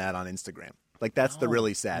cast-offs from that on Instagram. Like that's the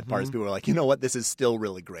really sad part. Is people are like, you know what? This is still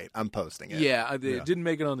really great. I'm posting it. Yeah, it didn't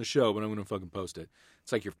make it on the show, but I'm going to fucking post it.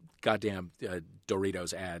 It's like your goddamn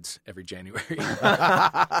Doritos ads every January.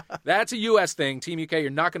 That's a U.S. thing. Team UK, you're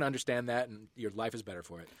not going to understand that, and your life is better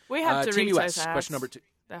for it. We have Team Doritos US, ads. question number 2.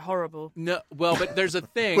 They're horrible. No, well, but there's a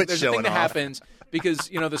thing. Quit There's a thing showing that off. happens because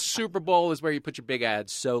the Super Bowl is where you put your big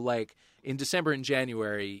ads. So like in December and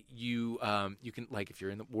January, you can like if you're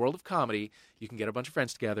in the world of comedy, you can get a bunch of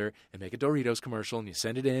friends together and make a Doritos commercial and you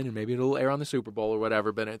send it in and maybe it'll air on the Super Bowl or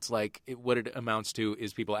whatever. But it's like what it amounts to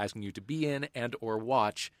is people asking you to be in and or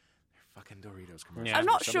watch their fucking Doritos commercials. Yeah. I'm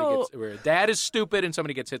not sure. Where dad is stupid and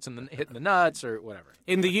somebody gets hit in the nuts or whatever.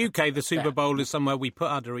 In the UK, the Super Bowl is somewhere we put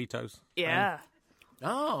our Doritos. Yeah.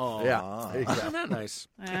 Oh, Yeah. Isn't that nice?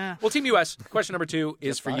 Yeah. Well, Team US, question number 2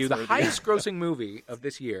 is for you. The maybe. highest grossing movie of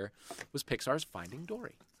this year was Pixar's Finding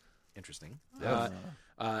Dory. Interesting. Well,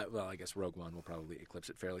 I guess Rogue One will probably eclipse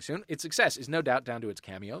it fairly soon. Its success is no doubt down to its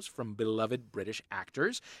cameos from beloved British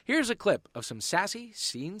actors. Here's a clip of some sassy,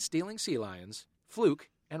 scene-stealing sea lions, Fluke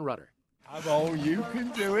and Rudder. Oh, you can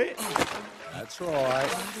do it. That's right.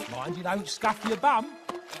 Mind you don't scuff your bum.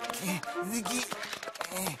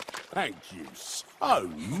 Thank you so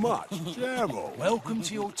much, Gerald. Welcome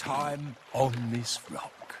to your time on this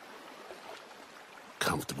rock.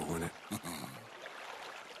 Comfortable, isn't it?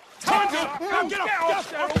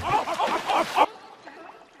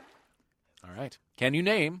 All right. Can you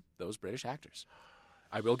name those British actors?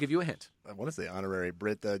 I will give you a hint. I want to say honorary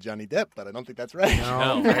Brit Johnny Depp, but I don't think that's right.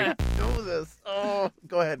 No. Know this. Oh,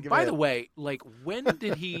 go ahead. Give By me the a- way, like, when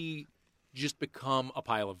did he just become a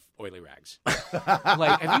pile of oily rags?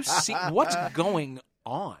 Like, have you seen what's going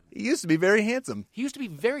on? He used to be very handsome. He used to be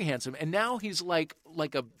very handsome, and now he's like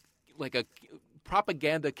like a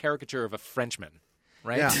propaganda caricature of a Frenchman,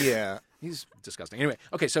 right? Yeah. He's disgusting. Anyway,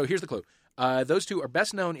 okay, so here's the clue. Those two are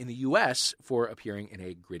best known in the U.S. for appearing in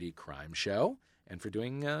a gritty crime show and for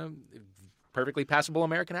doing perfectly passable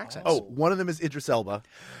American accents. Oh, one of them is Idris Elba.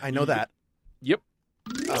 I know that. Yep.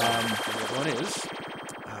 The other one is...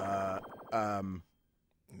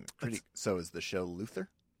 So is the show Luther?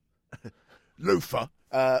 Luther.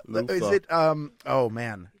 Luther. Is it? Oh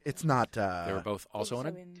man, it's not. They were both also on a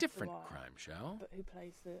in different The Wire. crime show. But who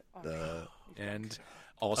plays the... And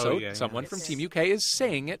also, someone from Team UK is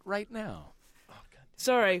saying it right now.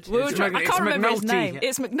 Sorry, It's I can't remember his McNulty. name.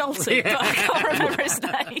 It's McNulty, but I can't remember his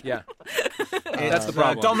name. Yeah. That's the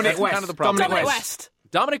problem. Dominic That's West. Kind of the problem. Dominic West.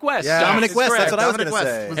 Dominic West. Yeah. Dominic West. correct. That's what I was Dominic going to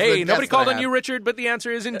West say. was Hey, the nobody guess called that I on had. you, Richard, but the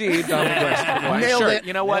answer is indeed Dominic West. Why? Nailed Sure. it.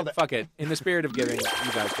 You know Nailed what? it. Fuck it. In the spirit of giving,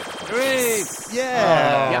 you guys get the point. Great.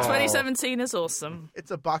 Yeah. 2017 is awesome. It's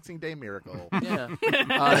a Boxing Day miracle. Yeah.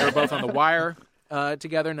 They were both on The Wire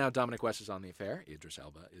together. Now Dominic West is on The Affair. Idris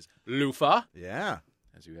Elba is Lufa, Yeah.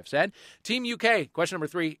 as you have said. Team UK, question number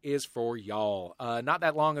 3 is for y'all. Not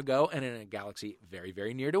that long ago, and in a galaxy very,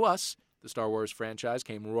 very near to us, the Star Wars franchise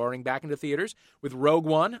came roaring back into theaters with Rogue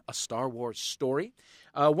One, a Star Wars story.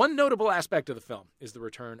 One notable aspect of the film is the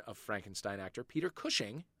return of Frankenstein actor Peter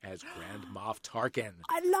Cushing as Grand Moff Tarkin.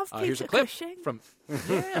 I love Here's Peter a clip Cushing. from.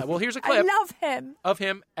 Yeah, well, here's a I clip love him. of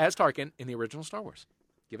him as Tarkin in the original Star Wars.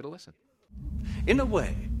 Give it a listen. In a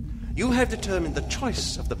way, you have determined the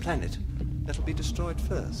choice of the planet that will be destroyed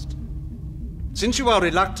first. Since you are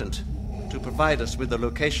reluctant to provide us with the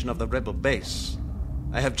location of the rebel base,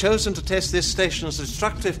 I have chosen to test this station's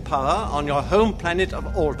destructive power on your home planet of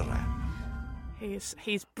Alderaan.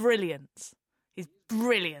 He's brilliant. He's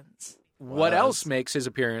brilliant. What else makes his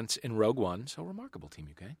appearance in Rogue One so remarkable, Team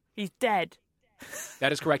UK? He's dead.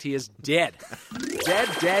 That is correct. He is dead. Dead.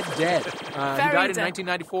 He died in dead.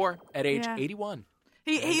 1994 at age Yeah. 81.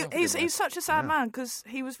 He's such a sad man because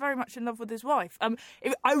he was very much in love with his wife.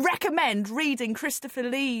 I recommend reading Christopher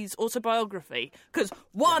Lee's autobiography because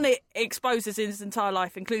one, it exposes his entire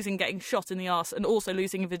life, including getting shot in the arse and also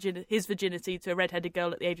losing his virginity to a red-headed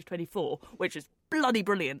girl at the age of 24, which is bloody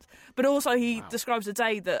brilliant. But also he describes a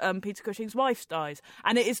day that Peter Cushing's wife dies,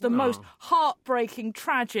 and it is the most heartbreaking,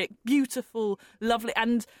 tragic, beautiful, lovely.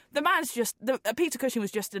 And the man's Peter Cushing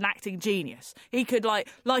was just an acting genius. He could light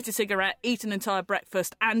a cigarette, eat an entire breakfast,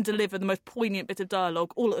 and deliver the most poignant bit of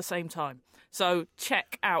dialogue all at the same time. So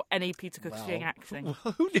check out any Peter Cushing acting.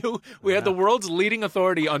 Who knew we had the world's leading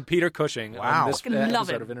authority on Peter Cushing on this Fucking love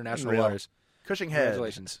episode him. of International Real. Waters? Cushing head.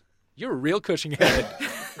 Congratulations. You're a real Cushing head.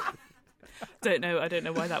 I don't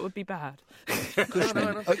know why that would be bad.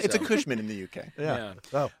 Cushman. It's a Cushman in the UK. Yeah.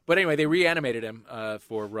 Oh. But anyway, they reanimated him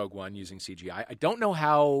for Rogue One using CGI. I don't know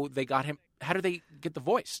how they got him. How did they get the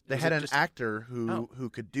voice? They Was had it an just- actor who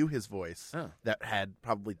could do his voice Oh. that had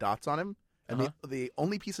probably dots on him. And Uh-huh. the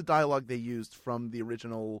only piece of dialogue they used from the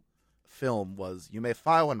original film was "You may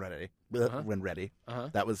fire when ready." When ready. Uh-huh.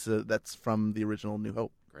 That's from the original New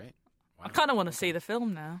Hope. Great. I kind of want to see the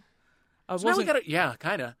film now. So now we gotta,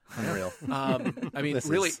 kind of. Unreal. I mean, This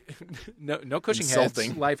really, is no Cushing heads.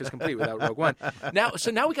 insulting. Life is complete without Rogue One. Now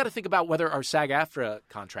we got to think about whether our SAG-AFTRA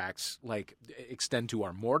contracts extend to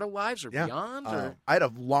our mortal lives or beyond. Or... I had a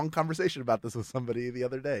long conversation about this with somebody the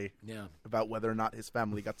other day. Yeah. About whether or not his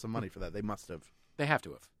family got some money for that. They must have. They have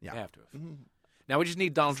to have. Yeah. They have to have. Now we just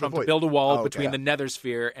need Donald the Trump to point. build a wall Oh, between okay. the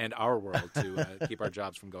Nethersphere and our world to keep our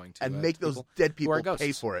jobs from going to And make to those dead who are people pay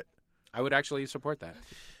ghosts. for it. I would actually support that.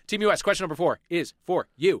 Team US, question number 4 is for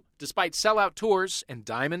you. Despite sellout tours and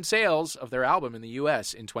diamond sales of their album in the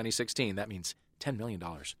US in 2016, that means $10 million.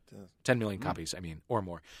 10 million copies, or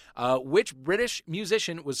more. Which British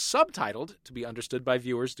musician was subtitled to be understood by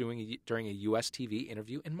viewers during a US TV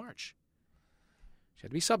interview in March? She had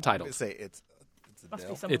to be I'm subtitled. going to say it's Must be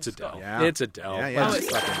Adele. someone It's Adele. Scott. Yeah. It's Adele. Yeah, yeah. Let's Oh,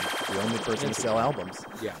 just fucking- the only person to sell albums.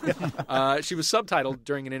 Yeah. She was subtitled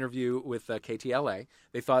during an interview with KTLA.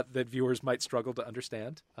 They thought that viewers might struggle to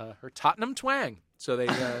understand her Tottenham twang. So they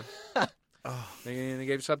they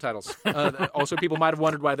gave subtitles. Also, people might have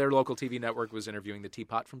wondered why their local TV network was interviewing the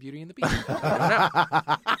teapot from Beauty and the Beast. I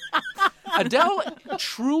don't know. Adele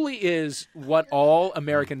truly is what all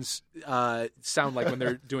Americans sound like when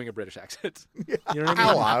they're doing a British accent. You know what I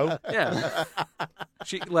mean? Hello. Yeah.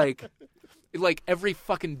 She like every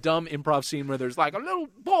fucking dumb improv scene where there's like a little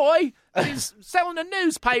boy and he's selling a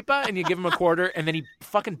newspaper and you give him a quarter and then he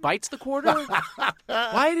fucking bites the quarter.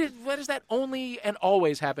 Why does that only and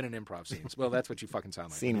always happen in improv scenes? Well, that's what you fucking sound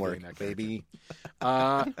like. Scene when you're work, doing that character.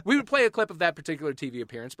 baby. We would play a clip of that particular TV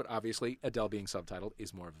appearance, but obviously Adele being subtitled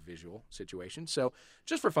is more of a visual situation. So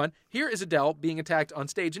just for fun, here is Adele being attacked on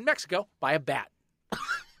stage in Mexico by a bat.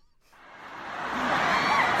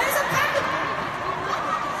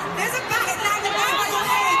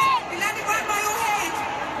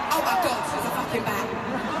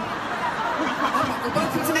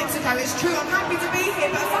 so it's true. I'm happy to be here,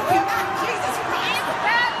 but fucking that, Jesus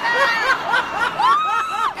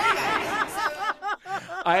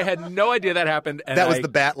I had no idea that happened. And that was the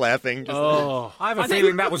bat laughing. Just I have a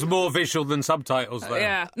feeling that was more visual than subtitles, though.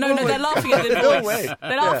 Yeah. No, they're laughing at the voice.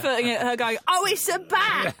 They're laughing at her going, "Oh, it's a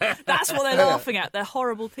bat!" That's what they're laughing at. They're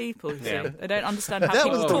horrible people. You see. They don't understand how that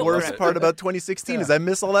people was talk the worst correctly. part about 2016 is I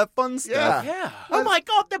miss all that fun stuff. Yeah. Oh my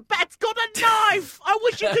God, the bat's got a knife! I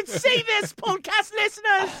wish you could see this, podcast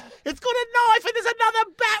listeners. It's got a knife and there's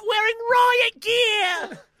another bat wearing riot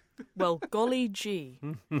gear. Well, golly gee.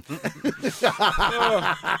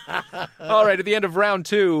 All right, at the end of round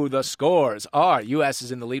 2, the scores are U.S.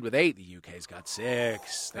 is in the lead with 8. The U.K.'s got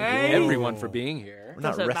 6. Thank you, everyone, for being here. We're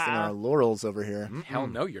not resting on our laurels over here. Hell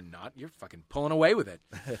no, you're not. You're fucking pulling away with it.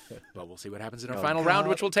 But we'll see what happens in our final round,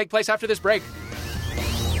 which will take place after this break.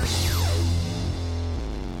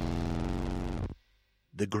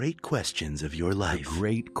 The great questions of your life. The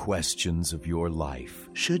great questions of your life.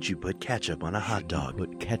 Should you put ketchup on a hot dog?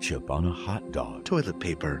 Put ketchup on a hot dog. Toilet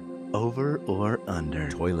paper, over or under?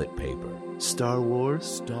 Toilet paper. Star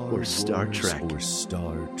Wars or Star Trek? Or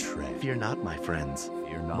Star Trek. Fear not, my friends.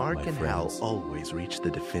 Fear not, Mark my and friends. Hal always reach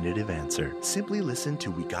the definitive answer. Simply listen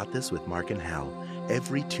to We Got This with Mark and Hal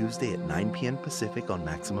every Tuesday at 9 p.m. Pacific on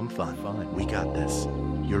Maximum Fun. We got this.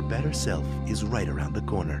 Your better self is right around the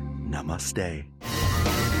corner. Namaste.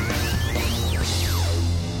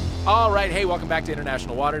 All right, hey, welcome back to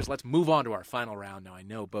International Waters. Let's move on to our final round. Now, I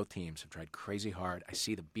know both teams have tried crazy hard. I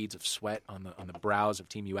see the beads of sweat on the brows of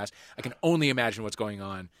Team US. I can only imagine what's going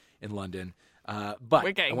on in London. But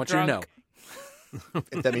We're getting I want drunk. you to know.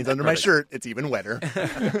 If that means under my shirt, it's even wetter.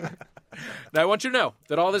 Now, I want you to know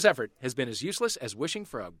that all this effort has been as useless as wishing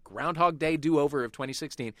for a Groundhog Day do-over of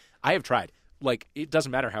 2016. I have tried. Like, it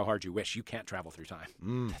doesn't matter how hard you wish. You can't travel through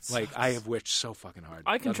time. I have wished so fucking hard.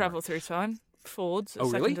 I can Doesn't travel work. through time. Fords a Oh,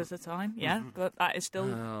 really? second at a time. Yeah, but that is still...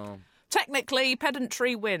 Oh. Technically,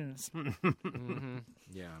 pedantry wins.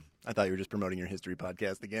 Yeah. I thought you were just promoting your history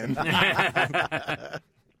podcast again.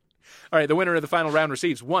 All right, the winner of the final round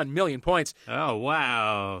receives 1 million points. Oh,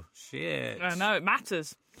 wow. Shit. I know, it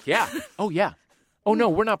matters. Yeah. Oh, yeah. Oh, no,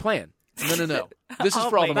 we're not playing. No. This is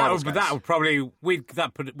for all the models, guys. That would probably would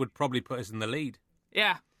probably put us in the lead.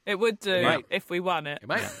 Yeah, it would do might. if we won it. It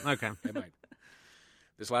might. Okay. It might.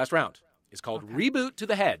 This last round is called Reboot to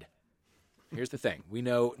the Head. Here's the thing. We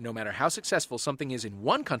know no matter how successful something is in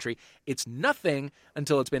one country, it's nothing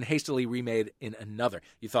until it's been hastily remade in another.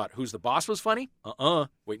 You thought Who's the Boss was funny?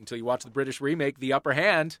 Wait until you watch the British remake, The Upper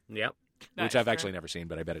Hand. Yep. Which I've actually never seen,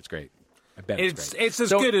 but I bet it's great. I bet it's great. It's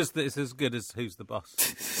as good as Who's the Boss.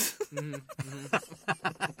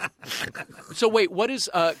 So wait, what is,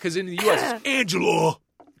 because in the U.S., it's Angela.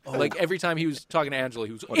 Like every time he was talking to Angela,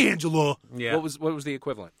 he was Angela. Yeah. What was the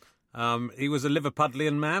equivalent? He was a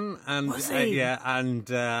Liverpudlian man, and Was he? I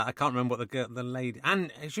can't remember what the lady, and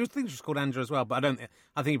I think she was called Angela as well, but I think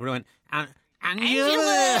he probably went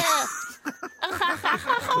Angela.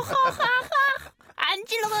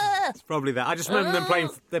 Angela! It's probably that. I just remember them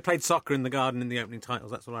they played soccer in the garden in the opening titles.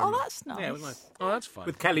 That's what I remember. that's nice. Yeah, it was nice. Oh, that's fun.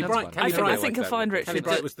 With Kelly That's Bright. fun. Kelly I Bright. think I'll find Richard. Kelly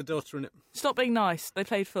Bright was the daughter in it. Stop being nice. They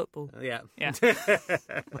played football. Yeah. Yeah.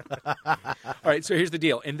 All right, so here's the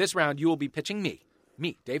deal. In this round, you will be pitching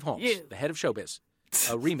me, Dave Holmes, You. the head of Showbiz,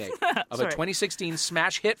 a remake of a Sorry. 2016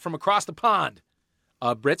 smash hit from across the pond.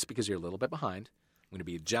 Brits, because you're a little bit behind, I'm going to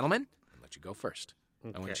be a gentleman and let you go first.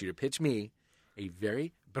 I want you to pitch me a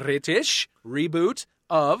very British reboot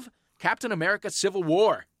of Captain America Civil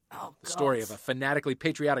War. Oh, The story of a fanatically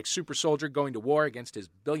patriotic super soldier going to war against his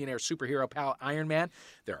billionaire superhero pal Iron Man.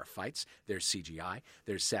 There are fights, there's CGI,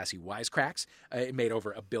 there's sassy wisecracks. It made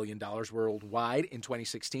over $1 billion worldwide in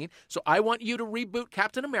 2016. So I want you to reboot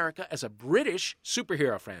Captain America as a British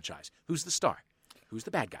superhero franchise. Who's the star? Who's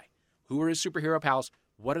the bad guy? Who are his superhero pals?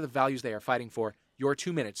 What are the values they are fighting for? Your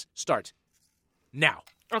 2 minutes start now.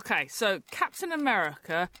 Okay, so Captain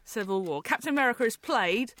America Civil War. Captain America is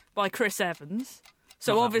played by Chris Evans.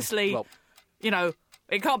 So obviously, you know,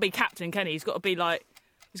 it can't be Captain, can he? He's got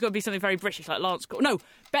to be something very British, like Lance Corporal. No,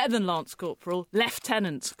 better than Lance Corporal,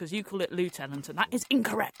 Lieutenant, because you call it Lieutenant, and that is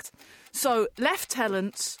incorrect. So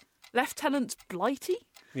Lieutenant Blighty?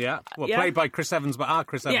 Yeah. Well, Yeah. played by Chris Evans, but our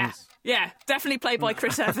Chris Evans. Yeah, definitely played by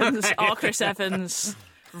Chris Evans, our Chris Evans,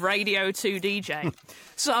 Radio 2 DJ.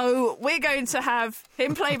 So we're going to have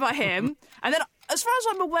him played by him, and then, as far as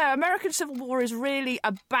I'm aware, American Civil War is really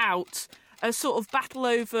about a sort of battle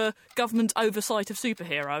over government oversight of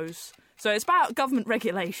superheroes. So it's about government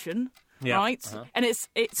regulation, right? And it's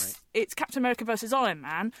Captain America versus Iron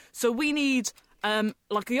Man. So we need,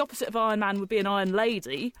 like the opposite of Iron Man would be an Iron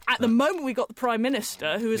Lady. At the moment, we got the Prime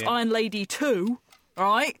Minister, who is Iron Lady 2,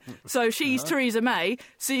 right? So she's Theresa May.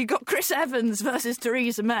 So you've got Chris Evans versus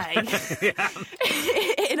Theresa May.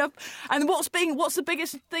 And what's the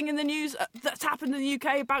biggest thing in the news that's happened in the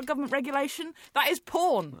UK about government regulation? That is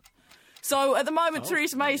porn. So at the moment,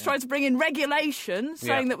 Theresa May is trying to bring in regulation,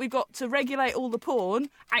 saying that we've got to regulate all the porn,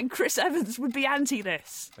 and Chris Evans would be anti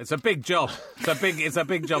this. It's a big job. It's a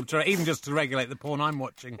big job to even just to regulate the porn I'm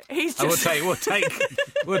watching.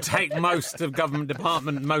 We'll take most of government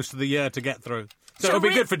department most of the year to get through. So it'll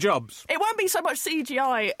be good for jobs. It won't be so much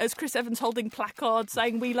CGI as Chris Evans holding placards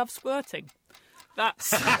saying "We love squirting."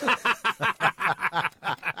 That's.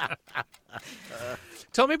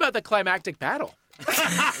 Tell me about the climactic battle.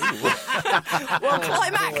 Well,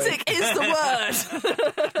 climactic is the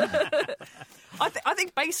word. I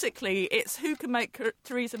think basically it's who can make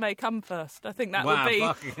Theresa May come first. I think that would be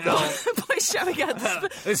by showing her.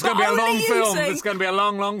 It's going to be a long film. It's going to be a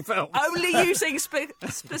long, long film. Only using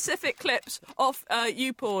specific clips of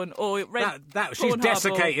YouPorn or she's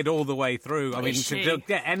desiccated all the way through. I mean, to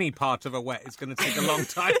get any part of her wet, it's going to take a long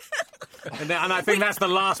time. And I think that's the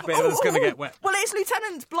last bit that's going to get wet. Well, it's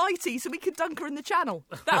Lieutenant Blighty, so we could dunk her in the channel.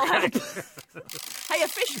 That'll help. Hey, a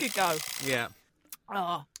fish could go. Yeah.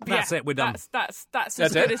 Oh, that's it. We're done. That's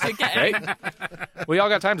as good as you're getting. We all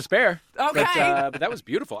got time to spare. Okay. But that was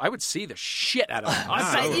beautiful. I would see the shit out of it.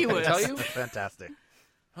 I bet you would. Tell you. Fantastic.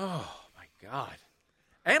 Oh my God.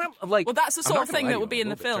 And I'm like, well, that's the sort of thing that would be in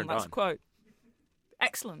the film. That's a quote.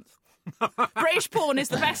 Excellent. British porn is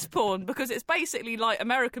the best porn because it's basically like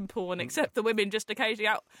American porn, except the women just occasionally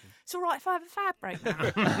out. It's all right if I have a fab break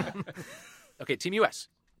now. Okay, Team US.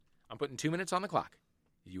 I'm putting 2 minutes on the clock.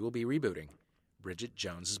 You will be rebooting Bridget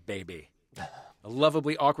Jones's Baby. A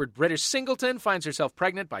lovably awkward British singleton finds herself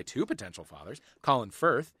pregnant by two potential fathers. Colin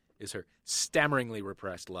Firth is her stammeringly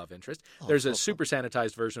repressed love interest. There's a super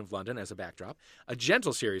sanitized version of London as a backdrop. A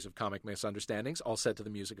gentle series of comic misunderstandings, all set to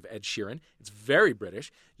the music of Ed Sheeran. It's very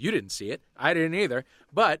British. You didn't see it. I didn't either.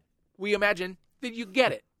 But we imagine that you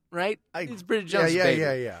get it, right? It's Bridget Jones's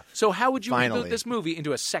Baby. Yeah. So how would you reboot this movie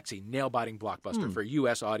into a sexy, nail-biting blockbuster for a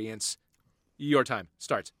U.S. audience? Your time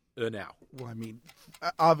starts now. Well, I mean,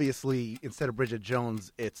 obviously, instead of Bridget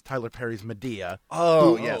Jones, it's Tyler Perry's Medea.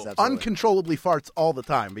 Oh, yes, absolutely. Uncontrollably farts all the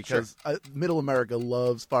time because Middle America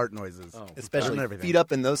loves fart noises. Especially feet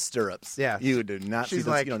up in those stirrups. Yeah. You do not see She's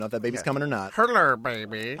this, like, you don't know if that baby's coming or not. Hello,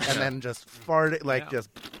 baby. And then just fart it, just...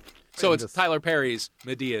 So it's Tyler Perry's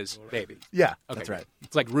Medea's Baby. Yeah. Okay, that's right.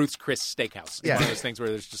 It's like Ruth's Chris Steakhouse. It's one of those things where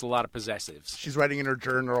there's just a lot of possessives. She's writing in her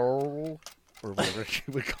journal, or whatever she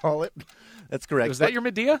would call it. That's correct. Was that your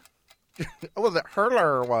Medea? Well, the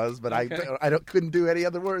hurler was, but I couldn't do any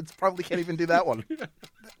other words. Probably can't even do that one.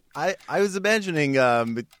 I was imagining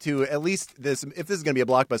to at least this. If this is going to be a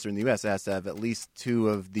blockbuster in the U.S., it has to have at least two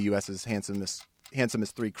of the U.S.'s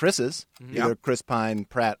handsomest three Chris's, either Chris Pine,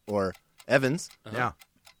 Pratt, or Evans. Yeah,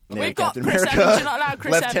 we've got Captain Chris America, Evans. You're not allowed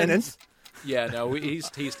Chris Lieutenant. Evans. Yeah, no, he's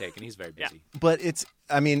taken. He's very busy. But is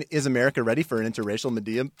America ready for an interracial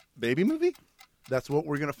Medea Baby movie? That's what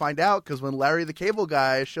we're going to find out, because when Larry the Cable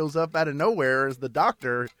Guy shows up out of nowhere as the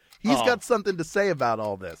doctor, he's got something to say about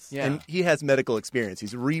all this. Yeah. And he has medical experience.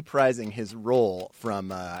 He's reprising his role from,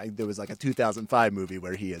 there was like a 2005 movie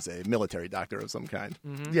where he is a military doctor of some kind.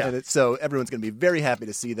 Mm-hmm. Yeah. And so everyone's going to be very happy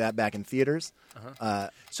to see that back in theaters.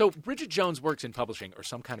 So Bridget Jones works in publishing or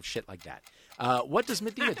some kind of shit like that. What does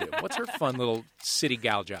Medea do? What's her fun little city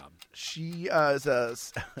gal job? She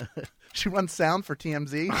she runs sound for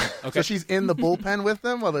TMZ. Okay. So she's in the bullpen with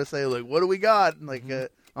them while they say, like, what do we got? And like,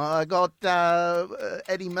 I got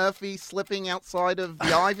Eddie Murphy slipping outside of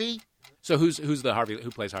the ivy. So who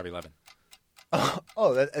plays Harvey Levin?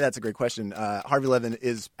 That's a great question. Harvey Levin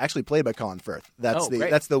is actually played by Colin Firth.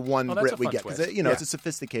 That's the one Brit we get because it's a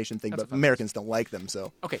sophistication thing, but Americans don't like them.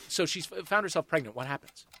 So okay, so she's found herself pregnant. What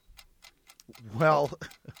happens? Well,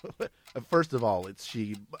 first of all,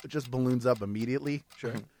 she just balloons up immediately.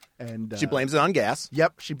 Sure. And she blames it on gas.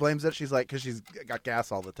 Yep, she blames it. She's like, because she's got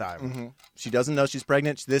gas all the time. Mm-hmm. She doesn't know she's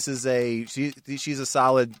pregnant. This is she's a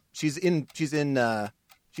solid. She's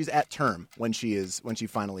at term when she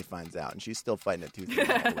finally finds out, and she's still fighting it tooth and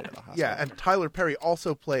nail all the way to the hospital. Yeah, and Tyler Perry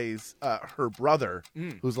also plays her brother,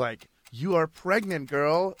 who's like, "You are pregnant,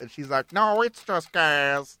 girl," and she's like, "No, it's just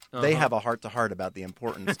gas." They have a heart-to-heart about the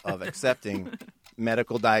importance of accepting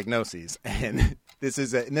medical diagnoses, and this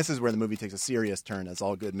is where the movie takes a serious turn, as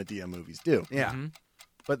all good Medea movies do. Yeah,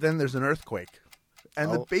 but then there's an earthquake,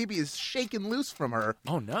 and the baby is shaken loose from her.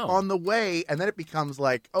 Oh, no. On the way, and then it becomes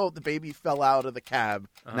like, oh, the baby fell out of the cab.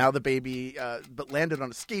 Now the baby but landed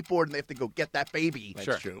on a skateboard, and they have to go get that baby.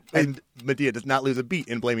 That's true. And Medea does not lose a beat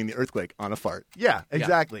in blaming the earthquake on a fart. Yeah,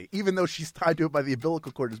 exactly. Even though she's tied to it by the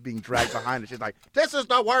umbilical cord is being dragged behind it. She's like, this is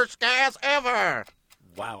the worst gas ever.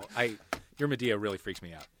 Wow. Your Medea really freaks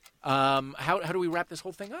me out. How do we wrap this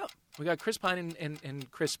whole thing up? We got Chris Pine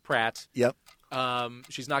and Chris Pratt. Yep.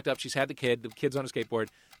 She's knocked up. She's had the kid. The kid's on a skateboard.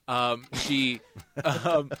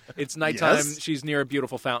 It's nighttime. Yes. She's near a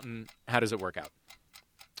beautiful fountain. How does it work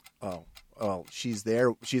out? Oh, she's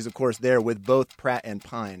there. She's, of course, there with both Pratt and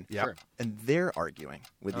Pine. Yep. Sure. And they're arguing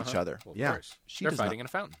with each other. Well, of course. They're fighting in a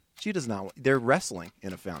fountain. She does not. They're wrestling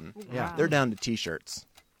in a fountain. Wow. Yeah. They're down to T-shirts,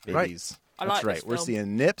 babies. I That's like right. this We're film.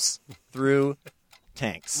 seeing nips through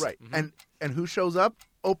tanks. Right. And who shows up?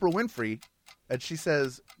 Oprah Winfrey. And she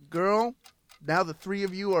says, girl, now the three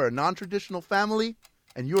of you are a non-traditional family,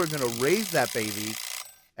 and you are going to raise that baby,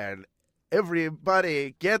 and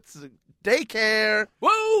everybody gets daycare.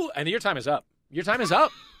 Whoa! And your time is up. Your time is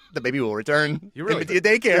up. The baby will return. You really in Medea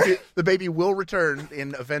daycare. The baby will return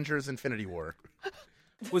in Avengers Infinity War.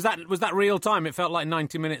 Was that real time? It felt like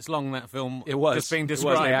 90 minutes long, that film. It was. Just being It was.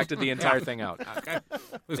 described. They acted the entire thing out. Okay. It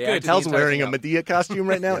was They good. acted Hell's the entire wearing thing a out. Medea costume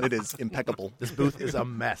right now, and it is impeccable. This booth is a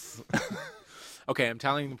mess. Okay, I'm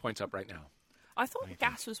tallying the points up right now. I thought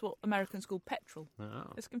gas was what Americans call petrol.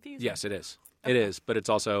 It's confusing. Yes, it is. It is, but it's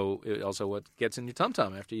also what gets in your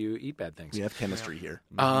tum-tum after you eat bad things. We have chemistry here.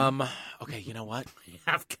 Okay, you know what? We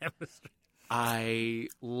have chemistry. I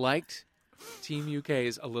liked Team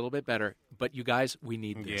UK's a little bit better, but you guys, we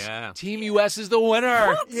need this. Yeah. Team US is the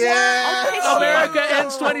winner. Yeah! America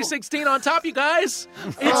ends 2016 on top, you guys.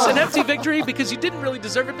 It's an empty victory because you didn't really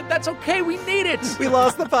deserve it, but that's okay. We need it. We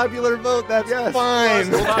lost the popular vote. That's fine.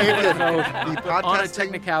 We'll take it. The On a podcasting-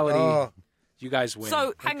 technicality, Oh. you guys win.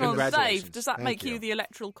 So, hang on, Congratulations. Dave, does that Thank make you you. the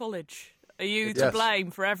Electoral College? Are you to Yes. blame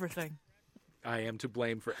for everything? I am to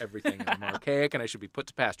blame for everything. I'm archaic, and I should be put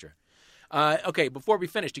to pasture. Okay, before we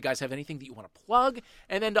finish, do you guys have anything that you want to plug?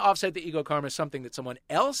 And then to offset the ego karma, something that someone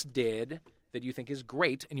else did that you think is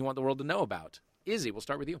great and you want the world to know about. Izzy, we'll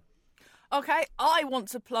start with you. Okay, I want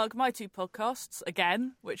to plug my two podcasts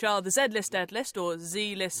again, which are the Z-List Dead List or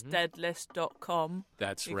zlistdeadlist.com.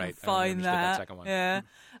 That's You right. Can I find understood that that. second one. Yeah.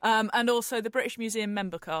 And also the British Museum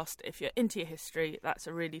Membercast. If you're into your history, that's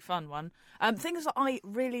a really fun one. Things that I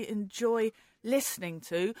really enjoy listening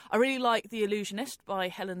to. I really like The Illusionist by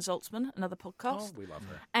Helen Zaltzman, another podcast. Oh, we love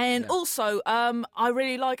her. And also, I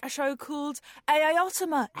really like a show called AA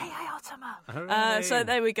Ottoman. AA Ottoman. So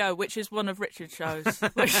there we go, which is one of Richard's shows.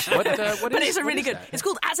 What but is- it's a what really is good. that? It's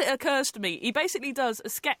called As It Occurs to Me. He basically does a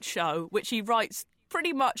sketch show, which he writes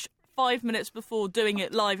pretty much 5 minutes before doing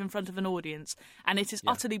it live in front of an audience, and it is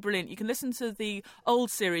utterly brilliant. You can listen to the old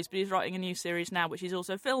series, but he's writing a new series now, which he's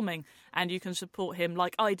also filming, and you can support him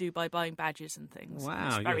like I do by buying badges and things. Wow,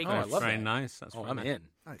 It's very you're good. very nice. That's Oh, very I'm nice. in.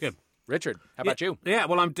 Good. Richard, how about you? Yeah,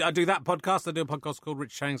 well, I do that podcast. I do a podcast called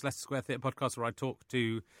Rich Chang's Leicester Square Theatre Podcast, where I talk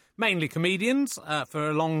to mainly comedians for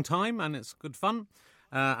a long time, and it's good fun.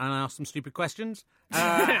 And I ask some stupid questions.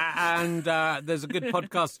 And there's a good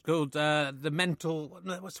podcast called The Mental...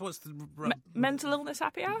 What's the... Mental Illness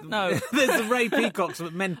Happy Hour? No. There's the Ray Peacock's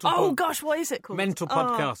Mental... Oh, gosh, what is it called? Mental Oh,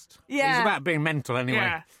 podcast. yeah. It's about being mental, anyway.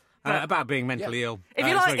 Yeah. About being mentally ill. If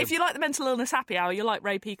It's very if good. you like the Mental Illness Happy Hour, you like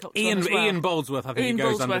Ray Peacock's one Ian as well. Ian Boldsworth, I think Ian he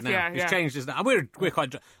goes Boldsworth, under now. yeah, He's yeah. changed his name. We're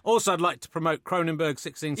quite... Also, I'd like to promote Cronenberg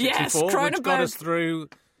 1664, Yes, which got Cronenberg. us through...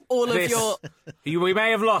 All of this. your... We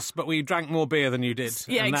may have lost, but we drank more beer than you did.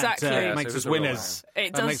 Yeah, and exactly. That Yes, makes it us was a real winners.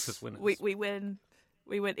 It That does. makes us winners. We win.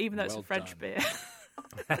 We win, even though it's Well a French done. beer.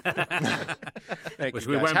 Thank Which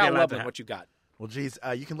you we guys. won't be Hal allowed to Lublin, have. what you got? Well, geez,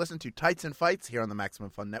 you can listen to Tights and Fights here on the Maximum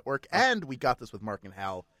Fun Network, and We Got This with Mark and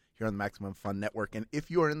Hal here on the Maximum Fun Network. And if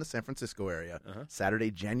you are in the San Francisco area,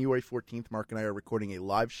 Saturday, January 14th, Mark and I are recording a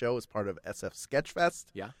live show as part of SF Sketchfest.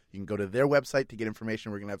 Yeah. You can go to their website to get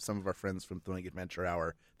information. We're going to have some of our friends from Thrilling Adventure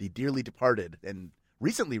Hour, the dearly departed and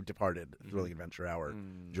recently departed Thrilling Adventure Hour,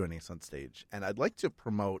 joining us on stage. And I'd like to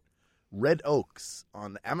promote Red Oaks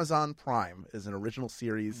on Amazon Prime as an original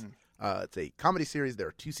series. It's a comedy series. There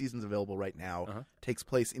are 2 seasons available right now. Takes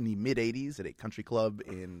place in the mid-'80s at a country club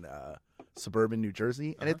in suburban New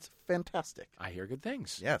Jersey, and it's fantastic. I hear good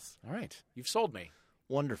things. Yes. All right. You've sold me.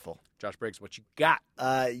 Wonderful. Josh Briggs, what you got?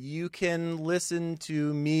 You can listen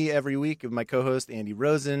to me every week with my co-host Andy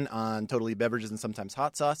Rosen on Totally Beverages and Sometimes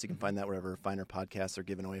Hot Sauce. You can find that wherever finer podcasts are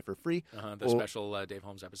given away for free. The special Dave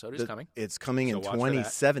Holmes episode is coming. It's coming So in watch for that.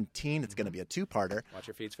 2017. It's going to be a 2-parter. Watch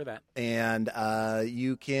your feeds for that. And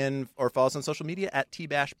you can follow us on social media at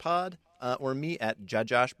TBashPod or me at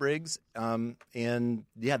Josh Briggs. And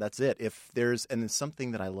yeah, that's it. If there's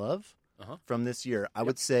something that I love from this year, I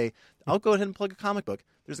would say I'll go ahead and plug a comic book.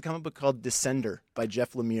 There's a comic book called Descender by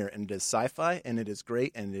Jeff Lemire, and it is sci-fi, and it is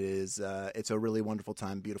great, and it is it's a really wonderful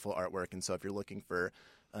time, beautiful artwork. And so if you're looking for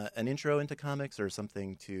an intro into comics or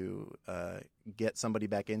something to get somebody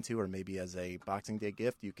back into, or maybe as a Boxing Day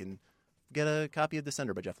gift, you can get a copy of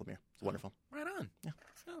Descender by Jeff Lemire. It's wonderful. Right on. Yeah.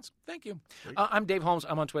 Thank you. I'm Dave Holmes.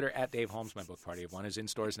 I'm on Twitter at Dave Holmes. My book Party of One is in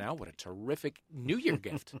stores now. What a terrific New Year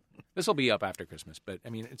gift. This will be up after Christmas, but I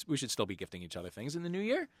mean, we should still be gifting each other things in the new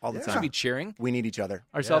year. All the time. We should be cheering. We need each other.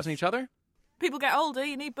 Ourselves and each other. People get older,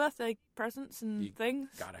 you need birthday presents and things.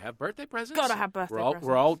 Gotta have birthday presents. Gotta have birthday presents.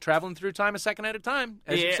 We're all traveling through time a second at a time,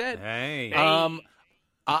 as you said. Hey.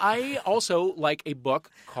 I also like a book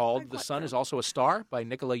called The Sun is Also a Star by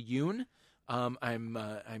Nicola Yoon. I'm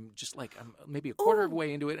maybe a quarter of the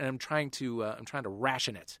way into it, and I'm trying to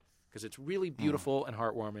ration it because it's really beautiful and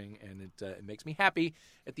heartwarming, and it makes me happy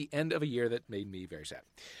at the end of a year that made me very sad.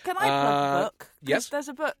 Can I plug a book? 'Cause Yes. There's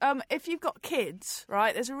a book. If you've got kids,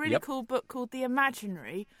 right? There's a really cool book called The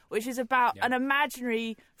Imaginary, which is about an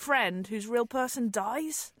imaginary friend whose real person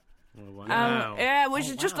dies. Wow. Which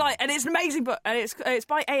is just like, and it's an amazing book, and it's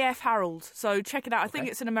by A.F. Harold. So check it out. I think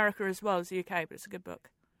it's in America as well as the UK, but it's a good book.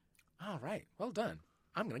 All right. Well done.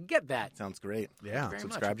 I'm going to get that. Sounds great. Yeah.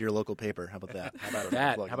 Subscribe to your local paper. How about that? How about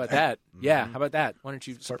that? How about that? Yeah, how about that? Why don't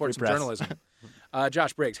you support some journalism?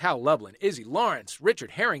 Josh Briggs, Hal Lublin, Izzy Lawrence, Richard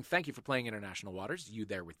Herring, thank you for playing International Waters. You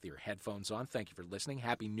there with your headphones on, thank you for listening.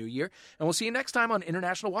 Happy New Year. And we'll see you next time on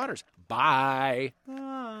International Waters. Bye.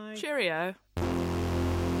 Bye. Cheerio.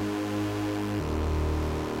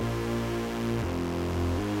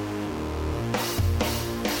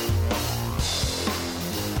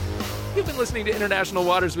 You've been listening to International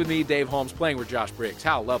Waters with me, Dave Holmes, playing with Josh Briggs,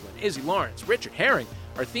 Hal Lublin, Izzy Lawrence, Richard Herring.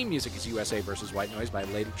 Our theme music is USA vs. White Noise by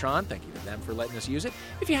Ladytron. Thank you to them for letting us use it.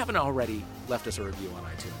 If you haven't already left us a review on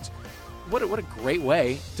iTunes, what a great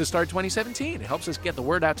way to start 2017. It helps us get the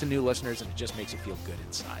word out to new listeners, and it just makes you feel good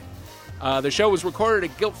inside. The show was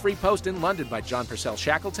recorded at Guilt Free Post in London by John Purcell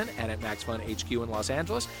Shackleton and at Max Fun HQ in Los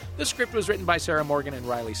Angeles. The script was written by Sarah Morgan and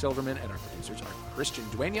Riley Silverman, and our producers are Christian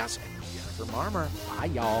Duenas and Jennifer Marmer. Bye,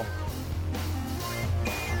 y'all.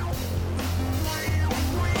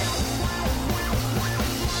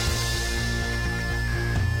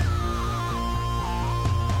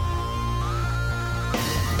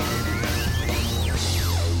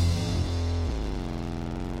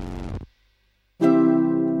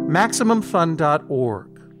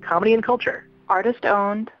 MaximumFun.org. Comedy and culture. Artist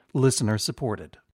owned. Listener supported.